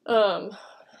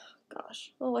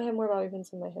 Gosh. Oh, I have more bobby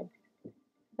pins in my head.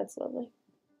 That's lovely.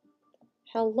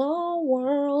 Hello,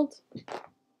 world.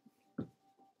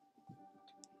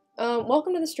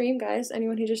 Welcome to the stream, guys.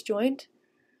 Anyone who just joined.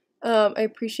 I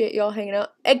appreciate y'all hanging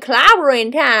out. At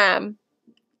clobbering time!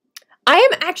 I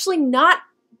am actually not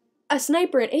a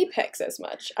sniper in Apex as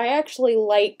much. I actually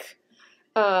like,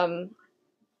 my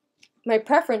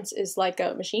preference is like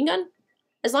a machine gun.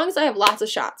 As long as I have lots of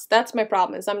shots. That's my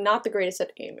problem, is I'm not the greatest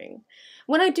at aiming.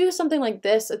 When I do something like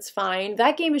this, it's fine.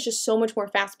 That game is just so much more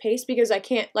fast-paced because I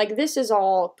can't, like, this is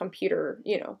all computer,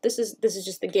 you know, this is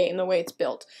just the game, the way it's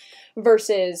built.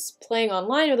 Versus playing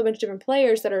online with a bunch of different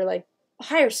players that are, like,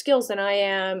 higher skills than I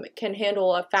am, can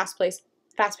handle a fast-paced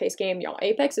game. Y'all,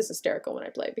 Apex is hysterical when I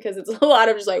play because it's a lot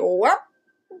of just like, what?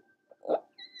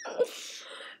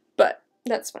 But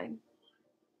that's fine.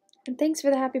 And thanks for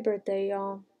the happy birthday,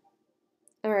 y'all.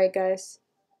 Alright, guys.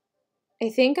 I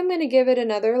think I'm gonna give it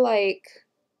another, like,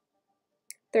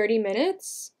 30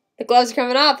 minutes. The gloves are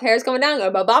coming up, hair's coming down,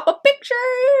 go bop a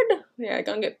pictured! Yeah,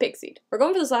 gonna get pixied. We're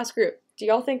going for this last group. Do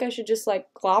y'all think I should just,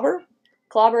 like, clobber?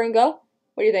 Clobber and go?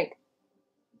 What do you think?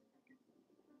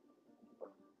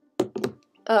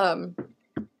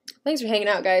 Thanks for hanging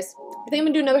out, guys. I think I'm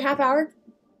gonna do another half hour,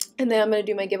 and then I'm gonna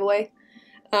do my giveaway.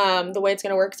 The way it's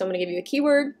gonna work is I'm gonna give you a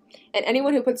keyword, and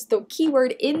anyone who puts the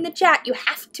keyword in the chat, you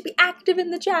have to be active in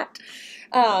the chat.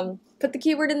 Put the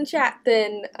keyword in the chat,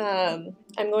 then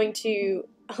I'm going to,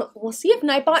 we'll see if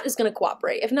Nightbot is gonna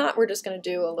cooperate. If not, we're just gonna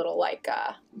do a little, like,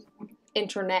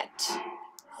 internet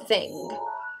thing.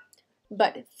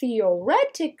 But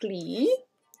theoretically,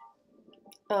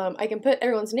 I can put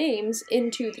everyone's names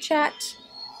into the chat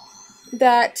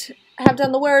that have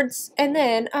done the words, and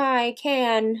then I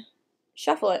can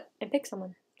shuffle it and pick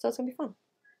someone. So it's gonna be fun.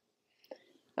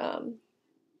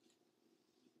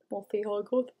 We'll see how it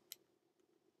goes.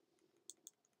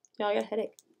 Yeah, I got a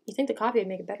headache. You think the coffee would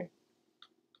make it better?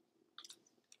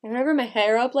 And whenever my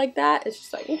hair up like that, it's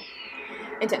just like ooh,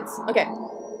 intense. Okay.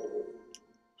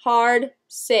 Hard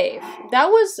save. That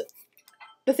was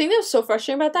the thing that was so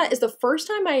frustrating about that is the first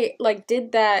time I like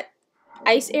did that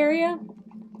ice area,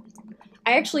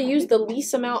 I actually used the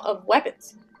least amount of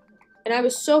weapons. And I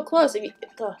was so close. If you,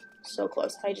 so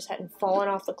close. If I just hadn't fallen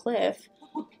off the cliff,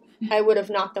 I would have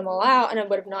knocked them all out and I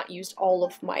would have not used all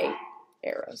of my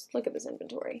arrows. Look at this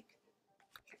inventory.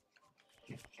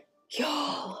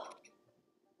 Y'all.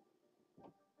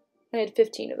 I had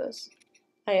 15 of those.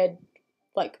 I had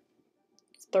like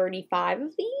 35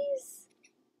 of these?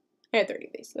 I had 30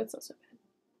 of these. That's not so bad.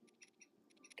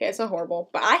 Okay, it's not horrible.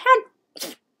 But I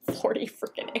had 40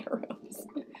 freaking arrows.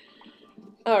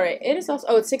 Alright, it is also...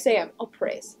 Oh, it's 6 a.m. Oh,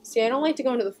 praise. See, I don't like to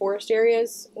go into the forest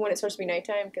areas when it starts to be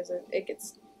nighttime because it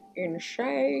gets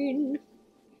insane.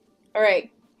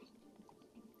 Alright.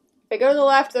 If I go to the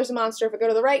left, there's a monster. If I go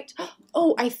to the right...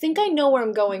 Oh, I think I know where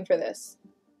I'm going for this.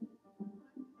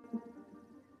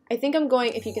 I think I'm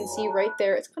going... If you can see right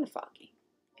there, it's kind of foggy.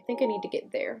 I think I need to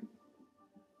get there.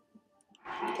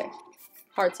 Okay.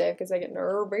 Hard save because I get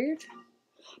nervous.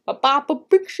 Ba-ba-ba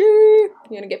picture! You're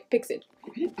gonna get pixed.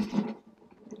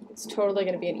 It's totally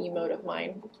gonna be an emote of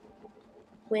mine.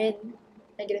 When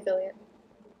I get affiliate.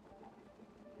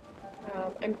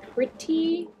 I'm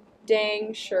pretty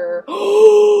dang sure.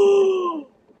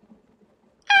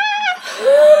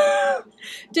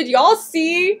 Did y'all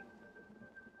see?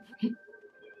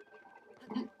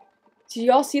 Did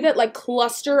y'all see that, like,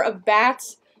 cluster of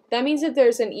bats? That means that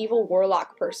there's an evil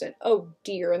warlock person. Oh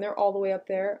dear, and they're all the way up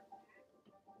there.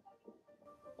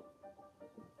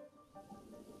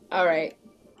 Alright.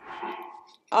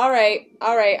 Alright,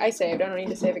 alright, I saved. I don't need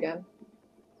to save again.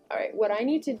 Alright, what I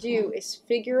need to do is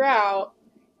figure out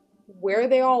where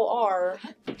they all are.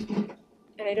 And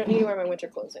I don't need to wear my winter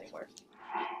clothes anymore.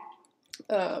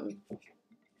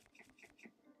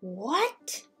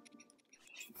 What?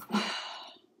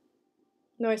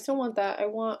 No, I still want that. I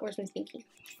want... Where's my sneaky?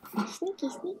 Sneaky,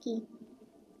 sneaky.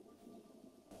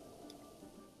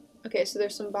 Okay, so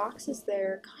there's some boxes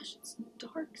there. Gosh, it's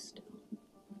dark still.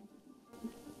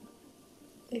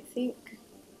 I think...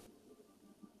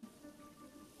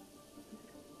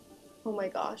 Oh my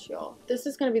gosh, y'all. This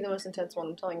is gonna be the most intense one,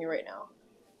 I'm telling you right now.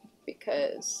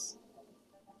 Because...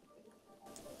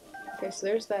 Okay, so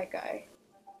there's that guy.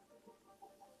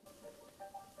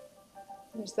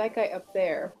 There's that guy up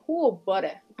there. Oh,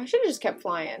 buddy. I should have just kept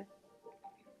flying.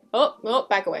 Oh, no,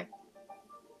 back away.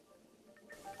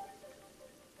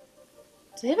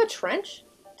 Do they have a trench?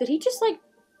 Did he just, like...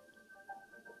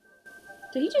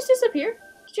 Did he just disappear?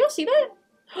 Did you all see that?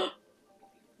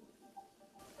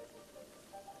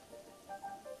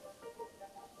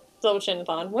 So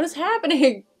Shinthon, what is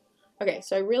happening? Okay,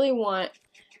 so I really want...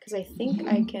 Because I think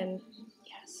I can...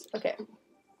 Yes, okay.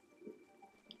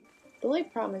 The only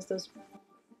problem is those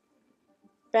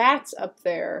bats up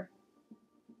there.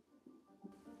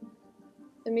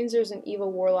 That means there's an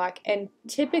evil warlock. And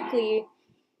typically,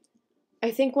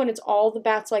 I think when it's all the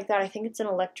bats like that, I think it's an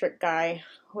electric guy.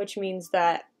 Which means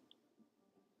that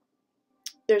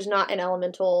there's not an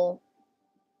elemental,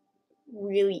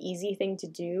 really easy thing to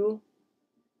do.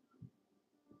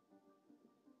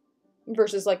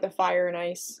 Versus like the fire and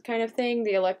ice kind of thing.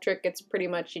 The electric, it's pretty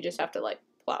much, you just have to like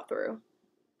plow through.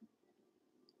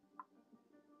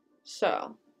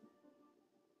 So.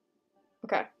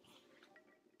 Okay.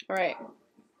 Alright.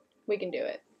 We can do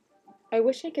it. I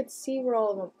wish I could see where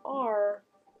all of them are.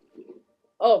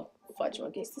 Oh, fudge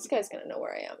monkeys. This guy's gonna know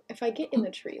where I am. If I get in the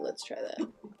tree, let's try that.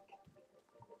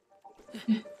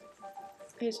 I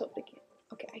just hope they can't.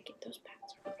 Okay, I get those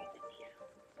bats right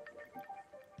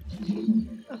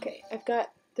in the Okay, I've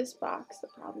got this box. The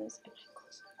problem is, am I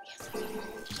close?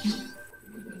 Yes.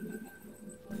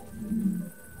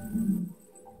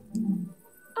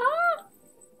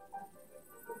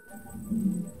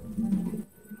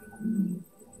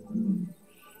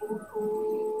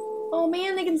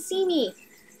 me.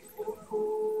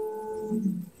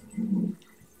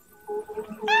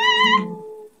 Ah!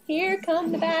 Here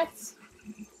come the bats.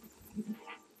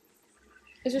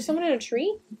 Is there someone in a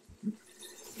tree?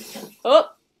 Oh!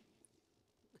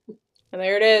 And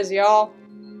there it is, y'all.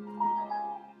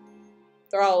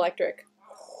 They're all electric.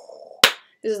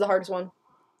 This is the hardest one.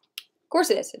 Of course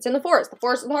it is. It's in the forest. The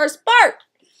forest is the hardest part!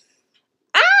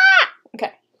 Ah!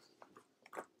 Okay.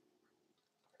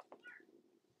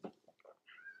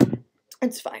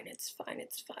 It's fine, it's fine,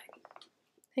 it's fine.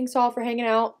 Thanks all for hanging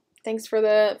out. Thanks for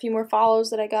the few more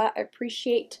follows that I got. I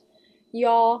appreciate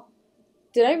y'all.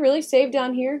 Did I really save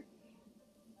down here?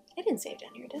 I didn't save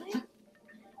down here, did I?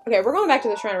 Okay, we're going back to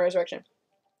the Shrine of Resurrection.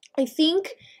 I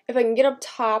think if I can get up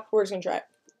top, we're just gonna try it.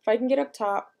 If I can get up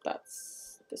top,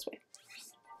 that's this way.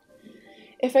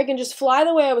 If I can just fly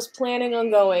the way I was planning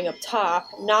on going up top,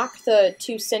 knock the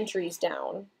 2 sentries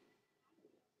down.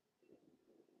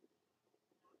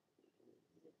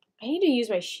 I need to use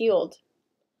my shield.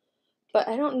 But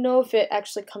I don't know if it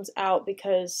actually comes out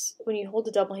because when you hold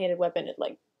a double-handed weapon, it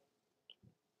like,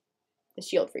 the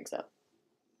shield freaks out.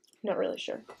 I'm not really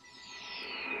sure.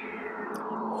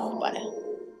 Oh, butter.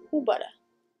 Oh, butter.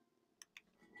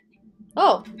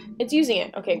 Oh, it's using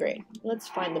it. Okay, great. Let's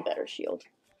find the better shield.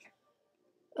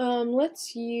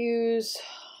 Let's use...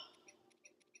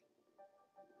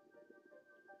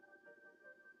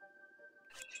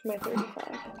 my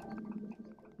 35.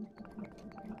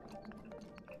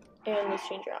 And let's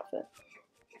change your outfit.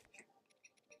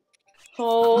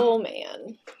 Oh,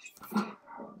 man.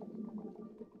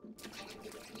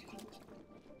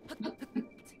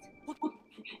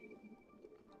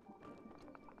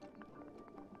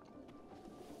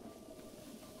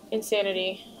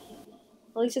 Insanity.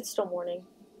 At least it's still morning.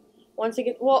 Once it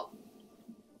gets... Well,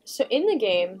 so in the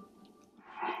game,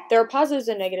 there are positives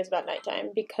and negatives about nighttime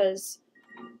because,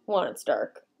 one, it's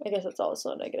dark. I guess that's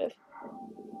also a negative.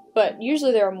 But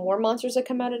usually there are more monsters that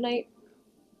come out at night.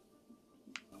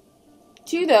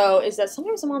 2, though, is that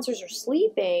sometimes the monsters are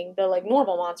sleeping, the, like,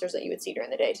 normal monsters that you would see during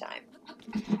the daytime.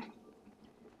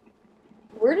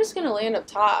 We're just gonna land up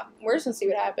top. We're just gonna see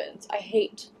what happens. I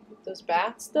hate those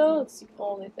bats, though. It's the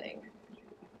only thing.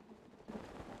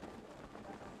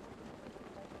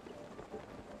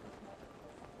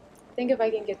 I think if I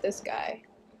can get this guy.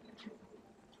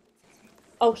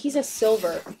 Oh, he's a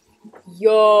silver.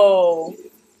 Yo!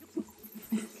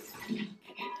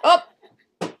 Oh!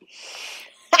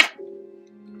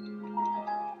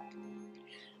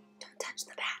 Don't touch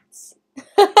the bats.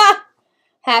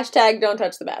 Hashtag don't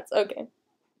touch the bats. Okay.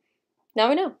 Now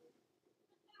we know.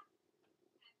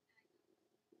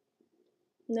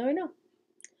 Now we know.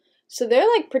 So they're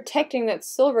like protecting that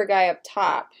silver guy up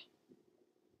top.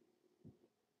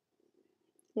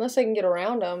 Unless I can get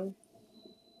around him.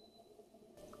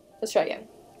 Let's try again.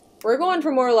 We're going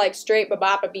for more like straight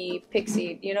babapa-bee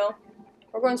pixie, you know?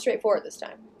 We're going straight forward this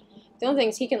time. The only thing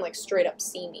is he can like straight up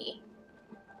see me.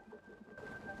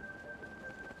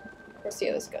 Let's see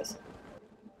how this goes.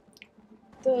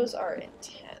 Those are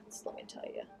intense, let me tell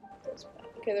you.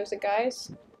 Okay, there's a guy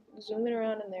zooming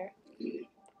around in there.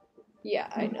 Yeah,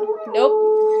 I know.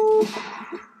 Nope.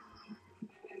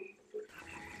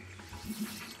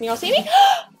 Can y'all see me?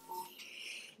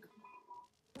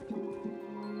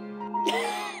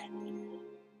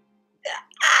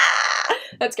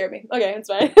 That scared me. Okay, it's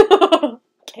fine.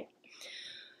 Okay.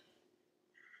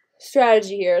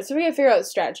 Strategy here. So we gotta figure out the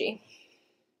strategy.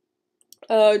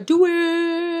 Do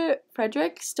it!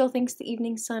 Frederick still thinks the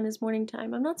evening sun is morning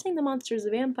time. I'm not saying the monster is a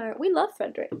vampire. We love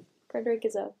Frederick. Frederick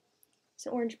is an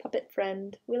orange puppet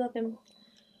friend. We love him.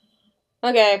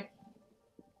 Okay.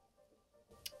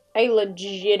 I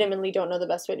legitimately don't know the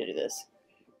best way to do this.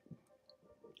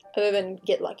 Other than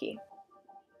get lucky.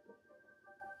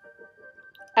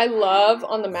 I love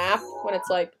on the map when it's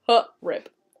like, huh, rip.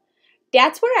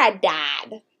 That's where I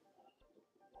died.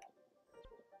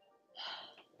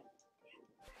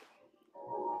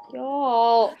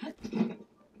 Y'all.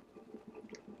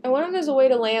 I wonder if there's a way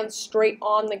to land straight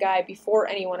on the guy before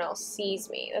anyone else sees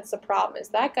me. That's the problem, is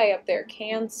that guy up there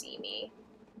can see me.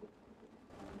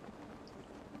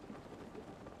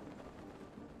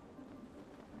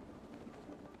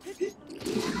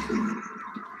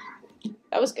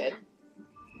 That was good.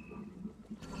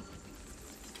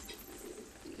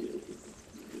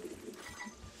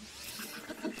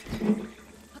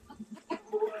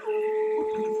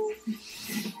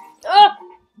 Ah!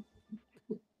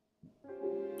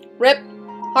 Rip.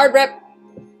 Hard rip.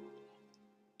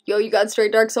 Yo, you got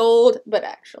straight Dark Souled. But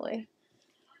actually,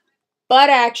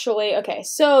 okay,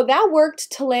 so that worked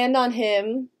to land on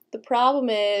him. The problem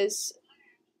is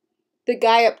the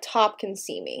guy up top can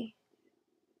see me.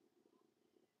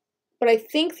 But I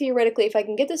think theoretically, if I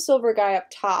can get the silver guy up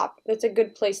top, that's a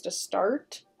good place to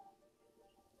start.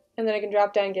 And then I can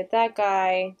drop down and get that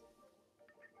guy.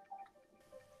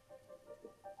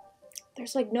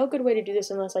 There's like no good way to do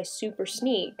this unless I super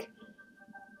sneak.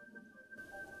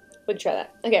 We can try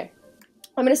that. Okay.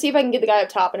 I'm gonna see if I can get the guy up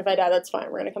top, and if I die, that's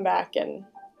fine. We're gonna come back and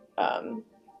try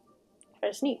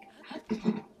to sneak.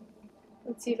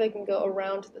 Let's see if I can go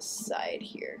around to the side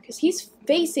here, because he's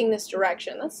facing this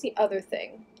direction. That's the other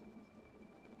thing.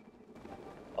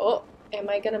 Oh, am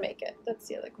I gonna make it? That's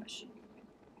the other question.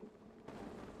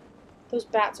 Those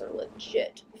bats are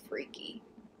legit freaky.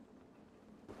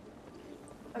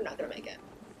 I'm not gonna make it.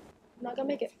 I'm not gonna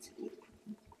make it.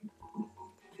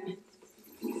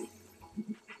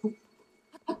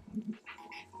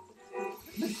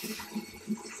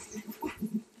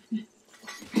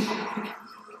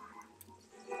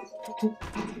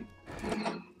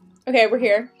 Okay, we're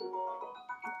here.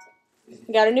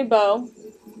 We got a new bow.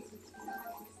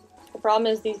 The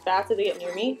problem is these bats, if they get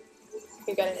near me,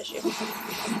 we've got an issue.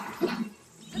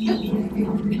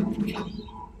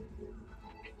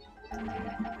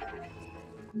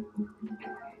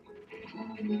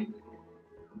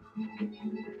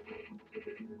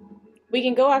 We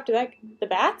can go after that. The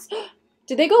bats?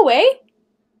 Did they go away?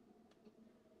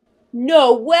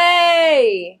 No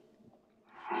way!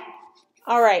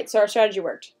 Alright, so our strategy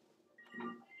worked.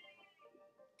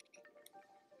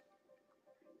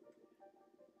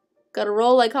 Gotta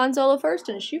roll like Han Solo first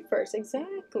and shoot first.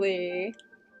 Exactly.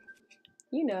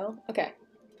 You know. Okay.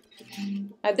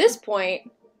 At this point,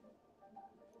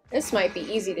 this might be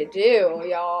easy to do,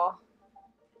 y'all.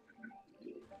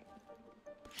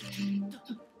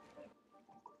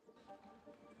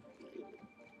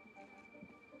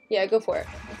 Yeah, go for it.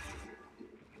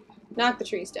 Knock the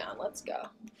trees down. Let's go.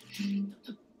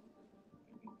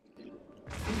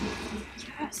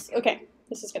 Yes. Okay.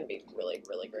 This is going to be really,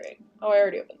 really great. Oh, I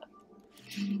already opened that.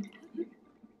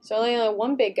 So only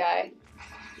one big guy.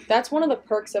 That's one of the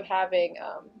perks of having,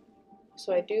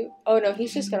 so I do, oh no,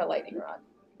 he's just got a lightning rod.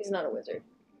 He's not a wizard.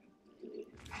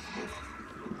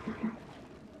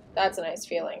 That's a nice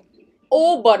feeling.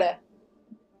 Oh, buddy.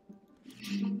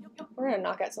 We're going to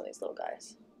knock out some of these little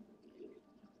guys.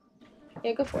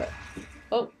 Yeah, go for it.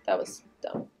 Oh, that was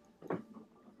dumb.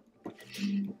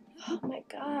 Oh my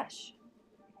gosh.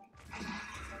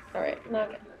 Alright,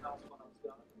 knock it.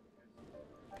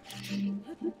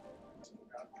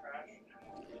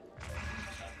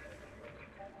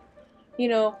 You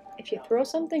know, if you throw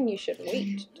something, you should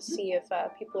wait to see if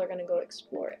people are going to go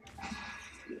explore it.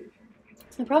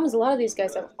 The problem is a lot of these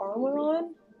guys have armor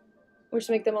on, which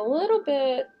make them a little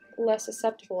bit less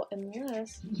susceptible,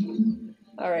 unless...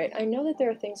 Alright, I know that there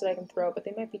are things that I can throw, but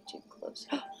they might be too close.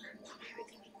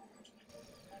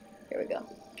 Here we go.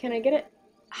 Can I get it?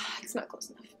 Ah, it's not close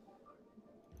enough.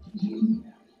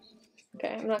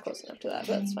 Okay, I'm not close enough to that,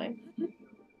 but that's fine.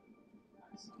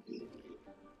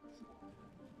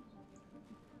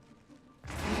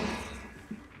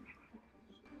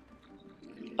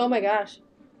 Oh my gosh.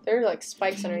 There are like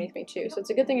spikes underneath me too, so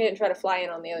it's a good thing I didn't try to fly in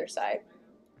on the other side.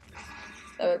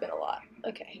 That would have been a lot.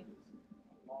 Okay.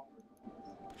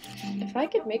 If I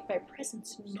could make my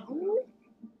presence known?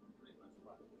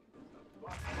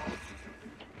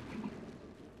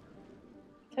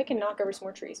 If I can knock over some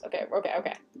more trees. Okay, okay,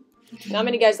 okay. Not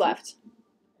many guys left.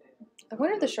 I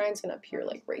wonder if the shrine's gonna appear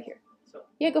like right here.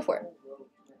 Yeah, go for it.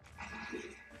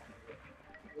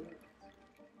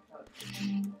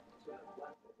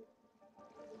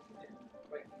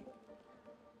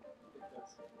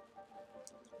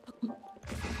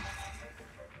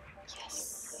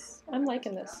 Yes. I'm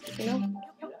liking this, you know?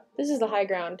 This is the high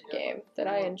ground game that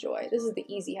I enjoy. This is the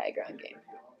easy high ground game.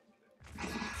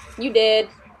 You did.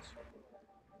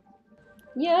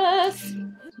 Yes.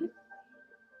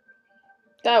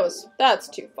 That's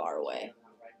too far away.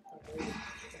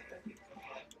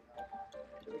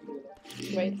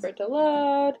 Wait for it to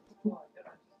load.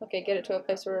 Okay, get it to a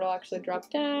place where it'll actually drop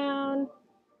down.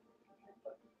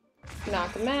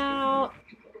 Knock him out.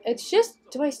 It's just,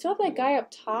 do I still have that guy up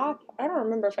top? I don't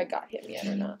remember if I got him yet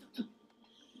or not.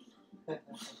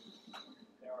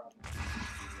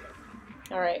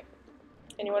 Alright.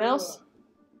 Anyone else?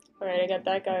 Alright, I got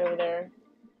that guy over there.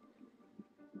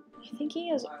 I think he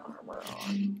has armor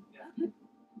on.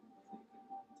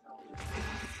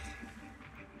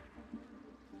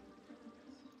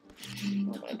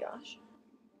 Oh my gosh.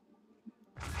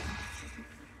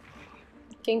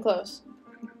 Getting close.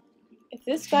 If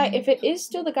this guy, if it is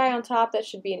still the guy on top, that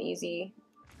should be an easy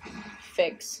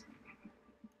fix.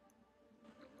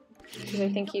 Because I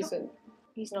think he's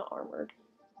not armored.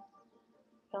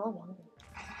 Hell,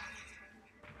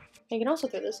 I can also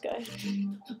throw this guy.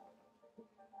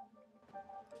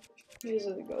 He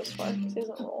doesn't go as far because he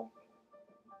doesn't roll.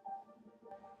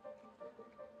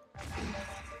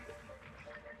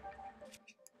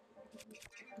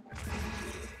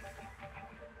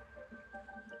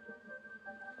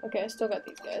 Okay, I still got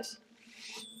these guys.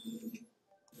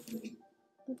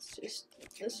 Let's just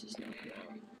knock him out.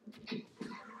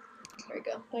 There we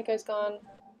go. That guy's gone.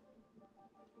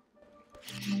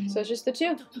 So it's just the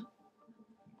two.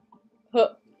 Huh.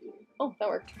 Oh, that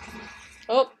worked.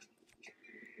 Oh.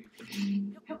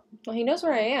 Well, he knows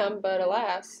where I am, but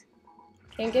alas,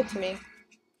 can't get to me.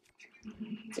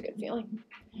 It's a good feeling.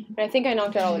 And I think I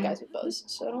knocked out all the guys with bows,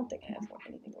 so I don't think I have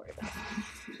anything to worry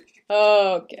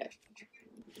about. Okay.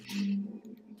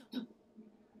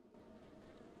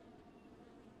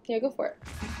 Yeah, go for it.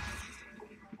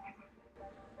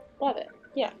 Love it.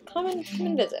 Yeah, come and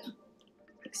visit.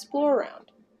 Explore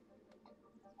around.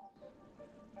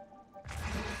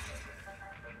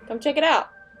 Come check it out.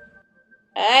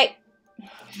 Hey!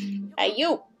 Hey,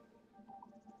 you!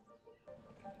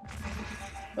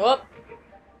 Oh!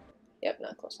 Yep,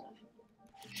 not close enough.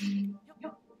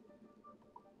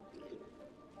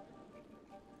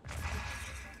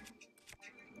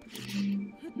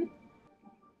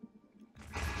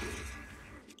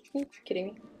 You kidding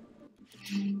me?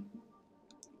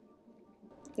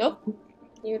 Nope.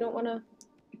 You don't want to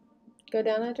go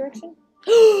down that direction?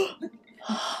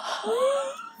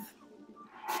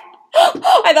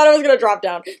 I thought I was going to drop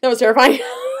down. That was terrifying.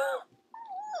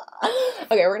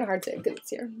 Okay, we're going to hard save because it's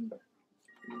here.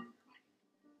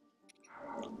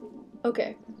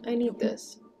 Okay, I need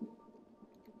this.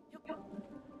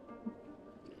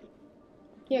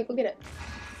 Yeah, go get it.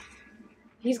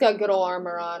 He's got good old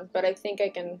armor on, but I think I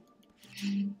can...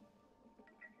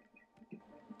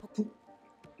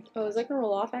 Oh, is that gonna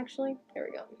roll off, actually? There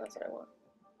we go. That's what I want.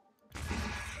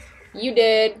 You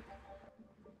did!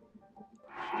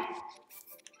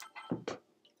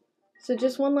 So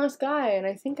just one last guy, and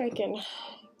I think I can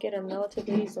get him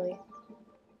relatively easily.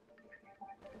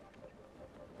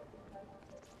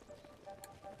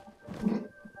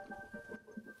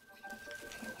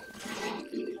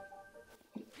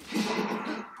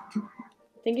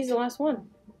 I think he's the last one.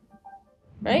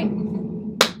 Right?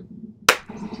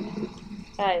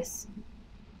 Guys,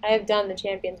 I have done the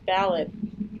Champion's Ballad.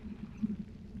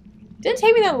 Didn't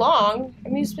take me that long. I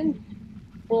mean, it's been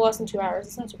a little less than 2 hours.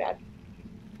 It's not too bad.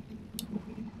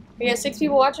 We got 6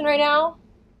 people watching right now.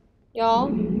 Y'all,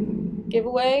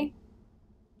 giveaway.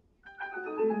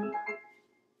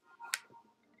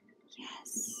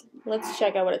 Yes. Let's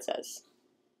check out what it says.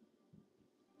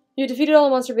 You defeated all the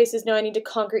monster bases. Now I need to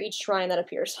conquer each shrine that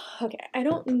appears. Okay, I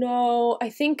don't know. I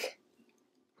think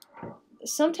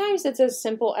sometimes it's as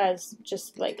simple as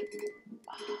just like,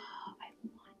 oh, I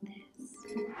want this.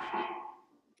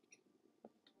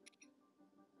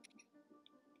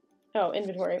 Oh,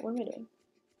 inventory. What am I doing?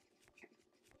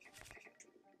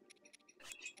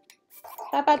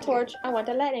 Papa torch. I want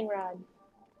a lightning rod.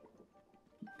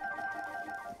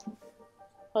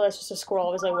 Oh, that's just a squirrel.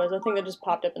 I was like, what is that thing that just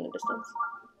popped up in the distance?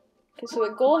 Okay, so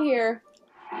the goal here,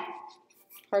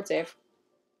 hard save.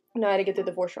 Now I had to get through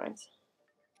the 4 shrines.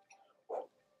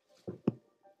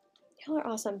 Y'all are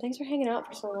awesome. Thanks for hanging out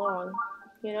for so long.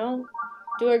 You know?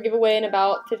 Do our giveaway in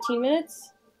about 15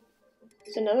 minutes.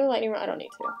 Just another lightning rod. I don't need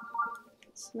to.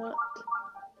 Let's not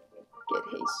get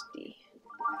hasty.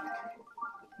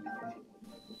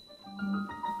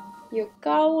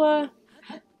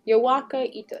 Yowaka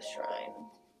Ita Shrine.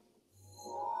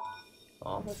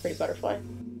 Oh, that's a pretty butterfly.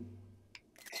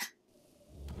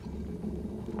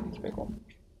 That's pretty cool.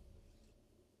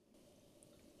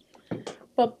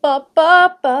 Ba ba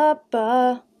ba ba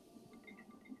ba.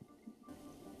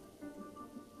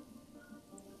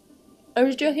 I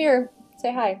was just here.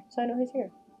 Say hi, so I know he's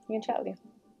here. I can chat with you.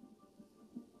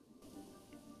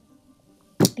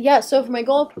 Yeah, so for my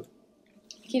goal, I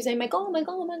keep saying my goal. I'm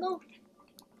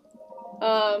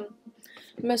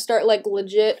gonna start like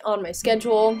legit on my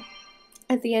schedule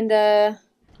at the end of.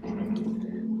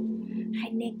 Hi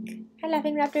Nick. Hi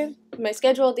Laughing Raptor. My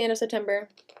schedule at the end of September,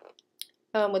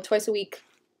 with twice a week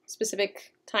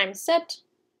specific time set,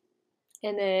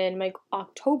 and then my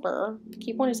October. I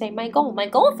keep wanting to say my goal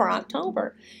for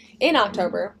October. In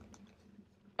October,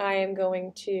 I am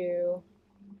going to.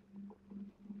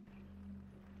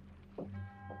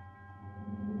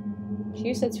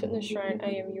 She sets foot in the shrine. I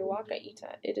am Yowaka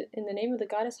Ita. In the name of the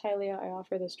goddess Hylia, I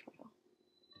offer this trial.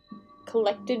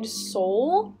 Collected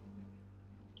soul?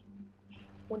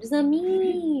 What does that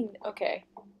mean? Okay.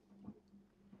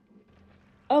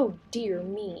 Oh, dear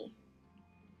me.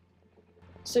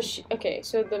 So okay,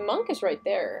 so the monk is right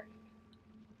there.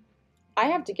 I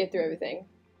have to get through everything.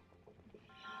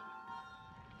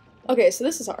 Okay, so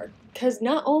this is hard. Because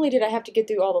not only did I have to get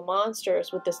through all the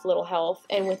monsters with this little health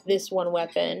and with this one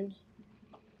weapon,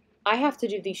 I have to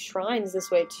do these shrines this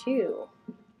way too.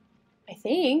 I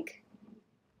think.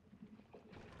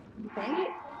 Right?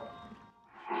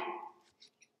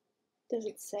 Does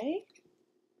it say?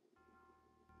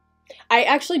 I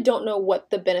actually don't know what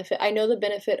the benefit. I know the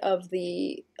benefit of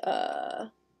the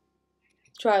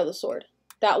Trial of the Sword.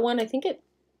 That one, I think it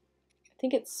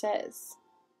says.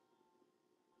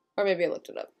 Or maybe I looked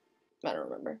it up. I don't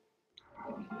remember.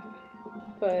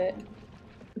 But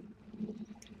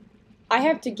I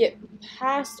have to get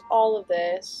past all of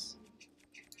this.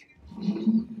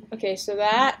 Okay, so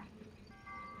that...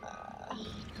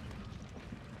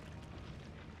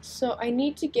 so I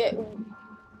need to get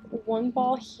one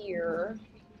ball here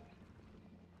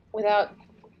without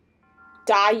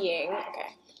dying.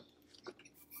 Okay.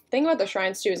 Thing about the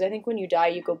shrines, too, is I think when you die,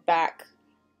 you go back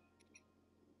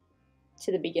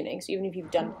to the beginning. So even if you've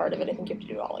done part of it, I think you have to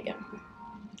do it all again.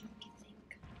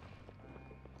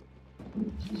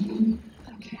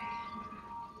 Okay.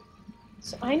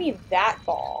 So I need that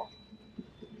ball.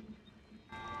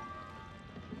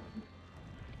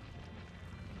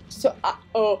 So,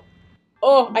 oh,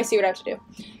 I see what I have to do.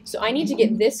 So I need to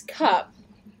get this cup,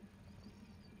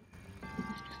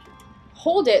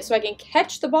 hold it so I can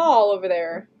catch the ball over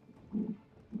there,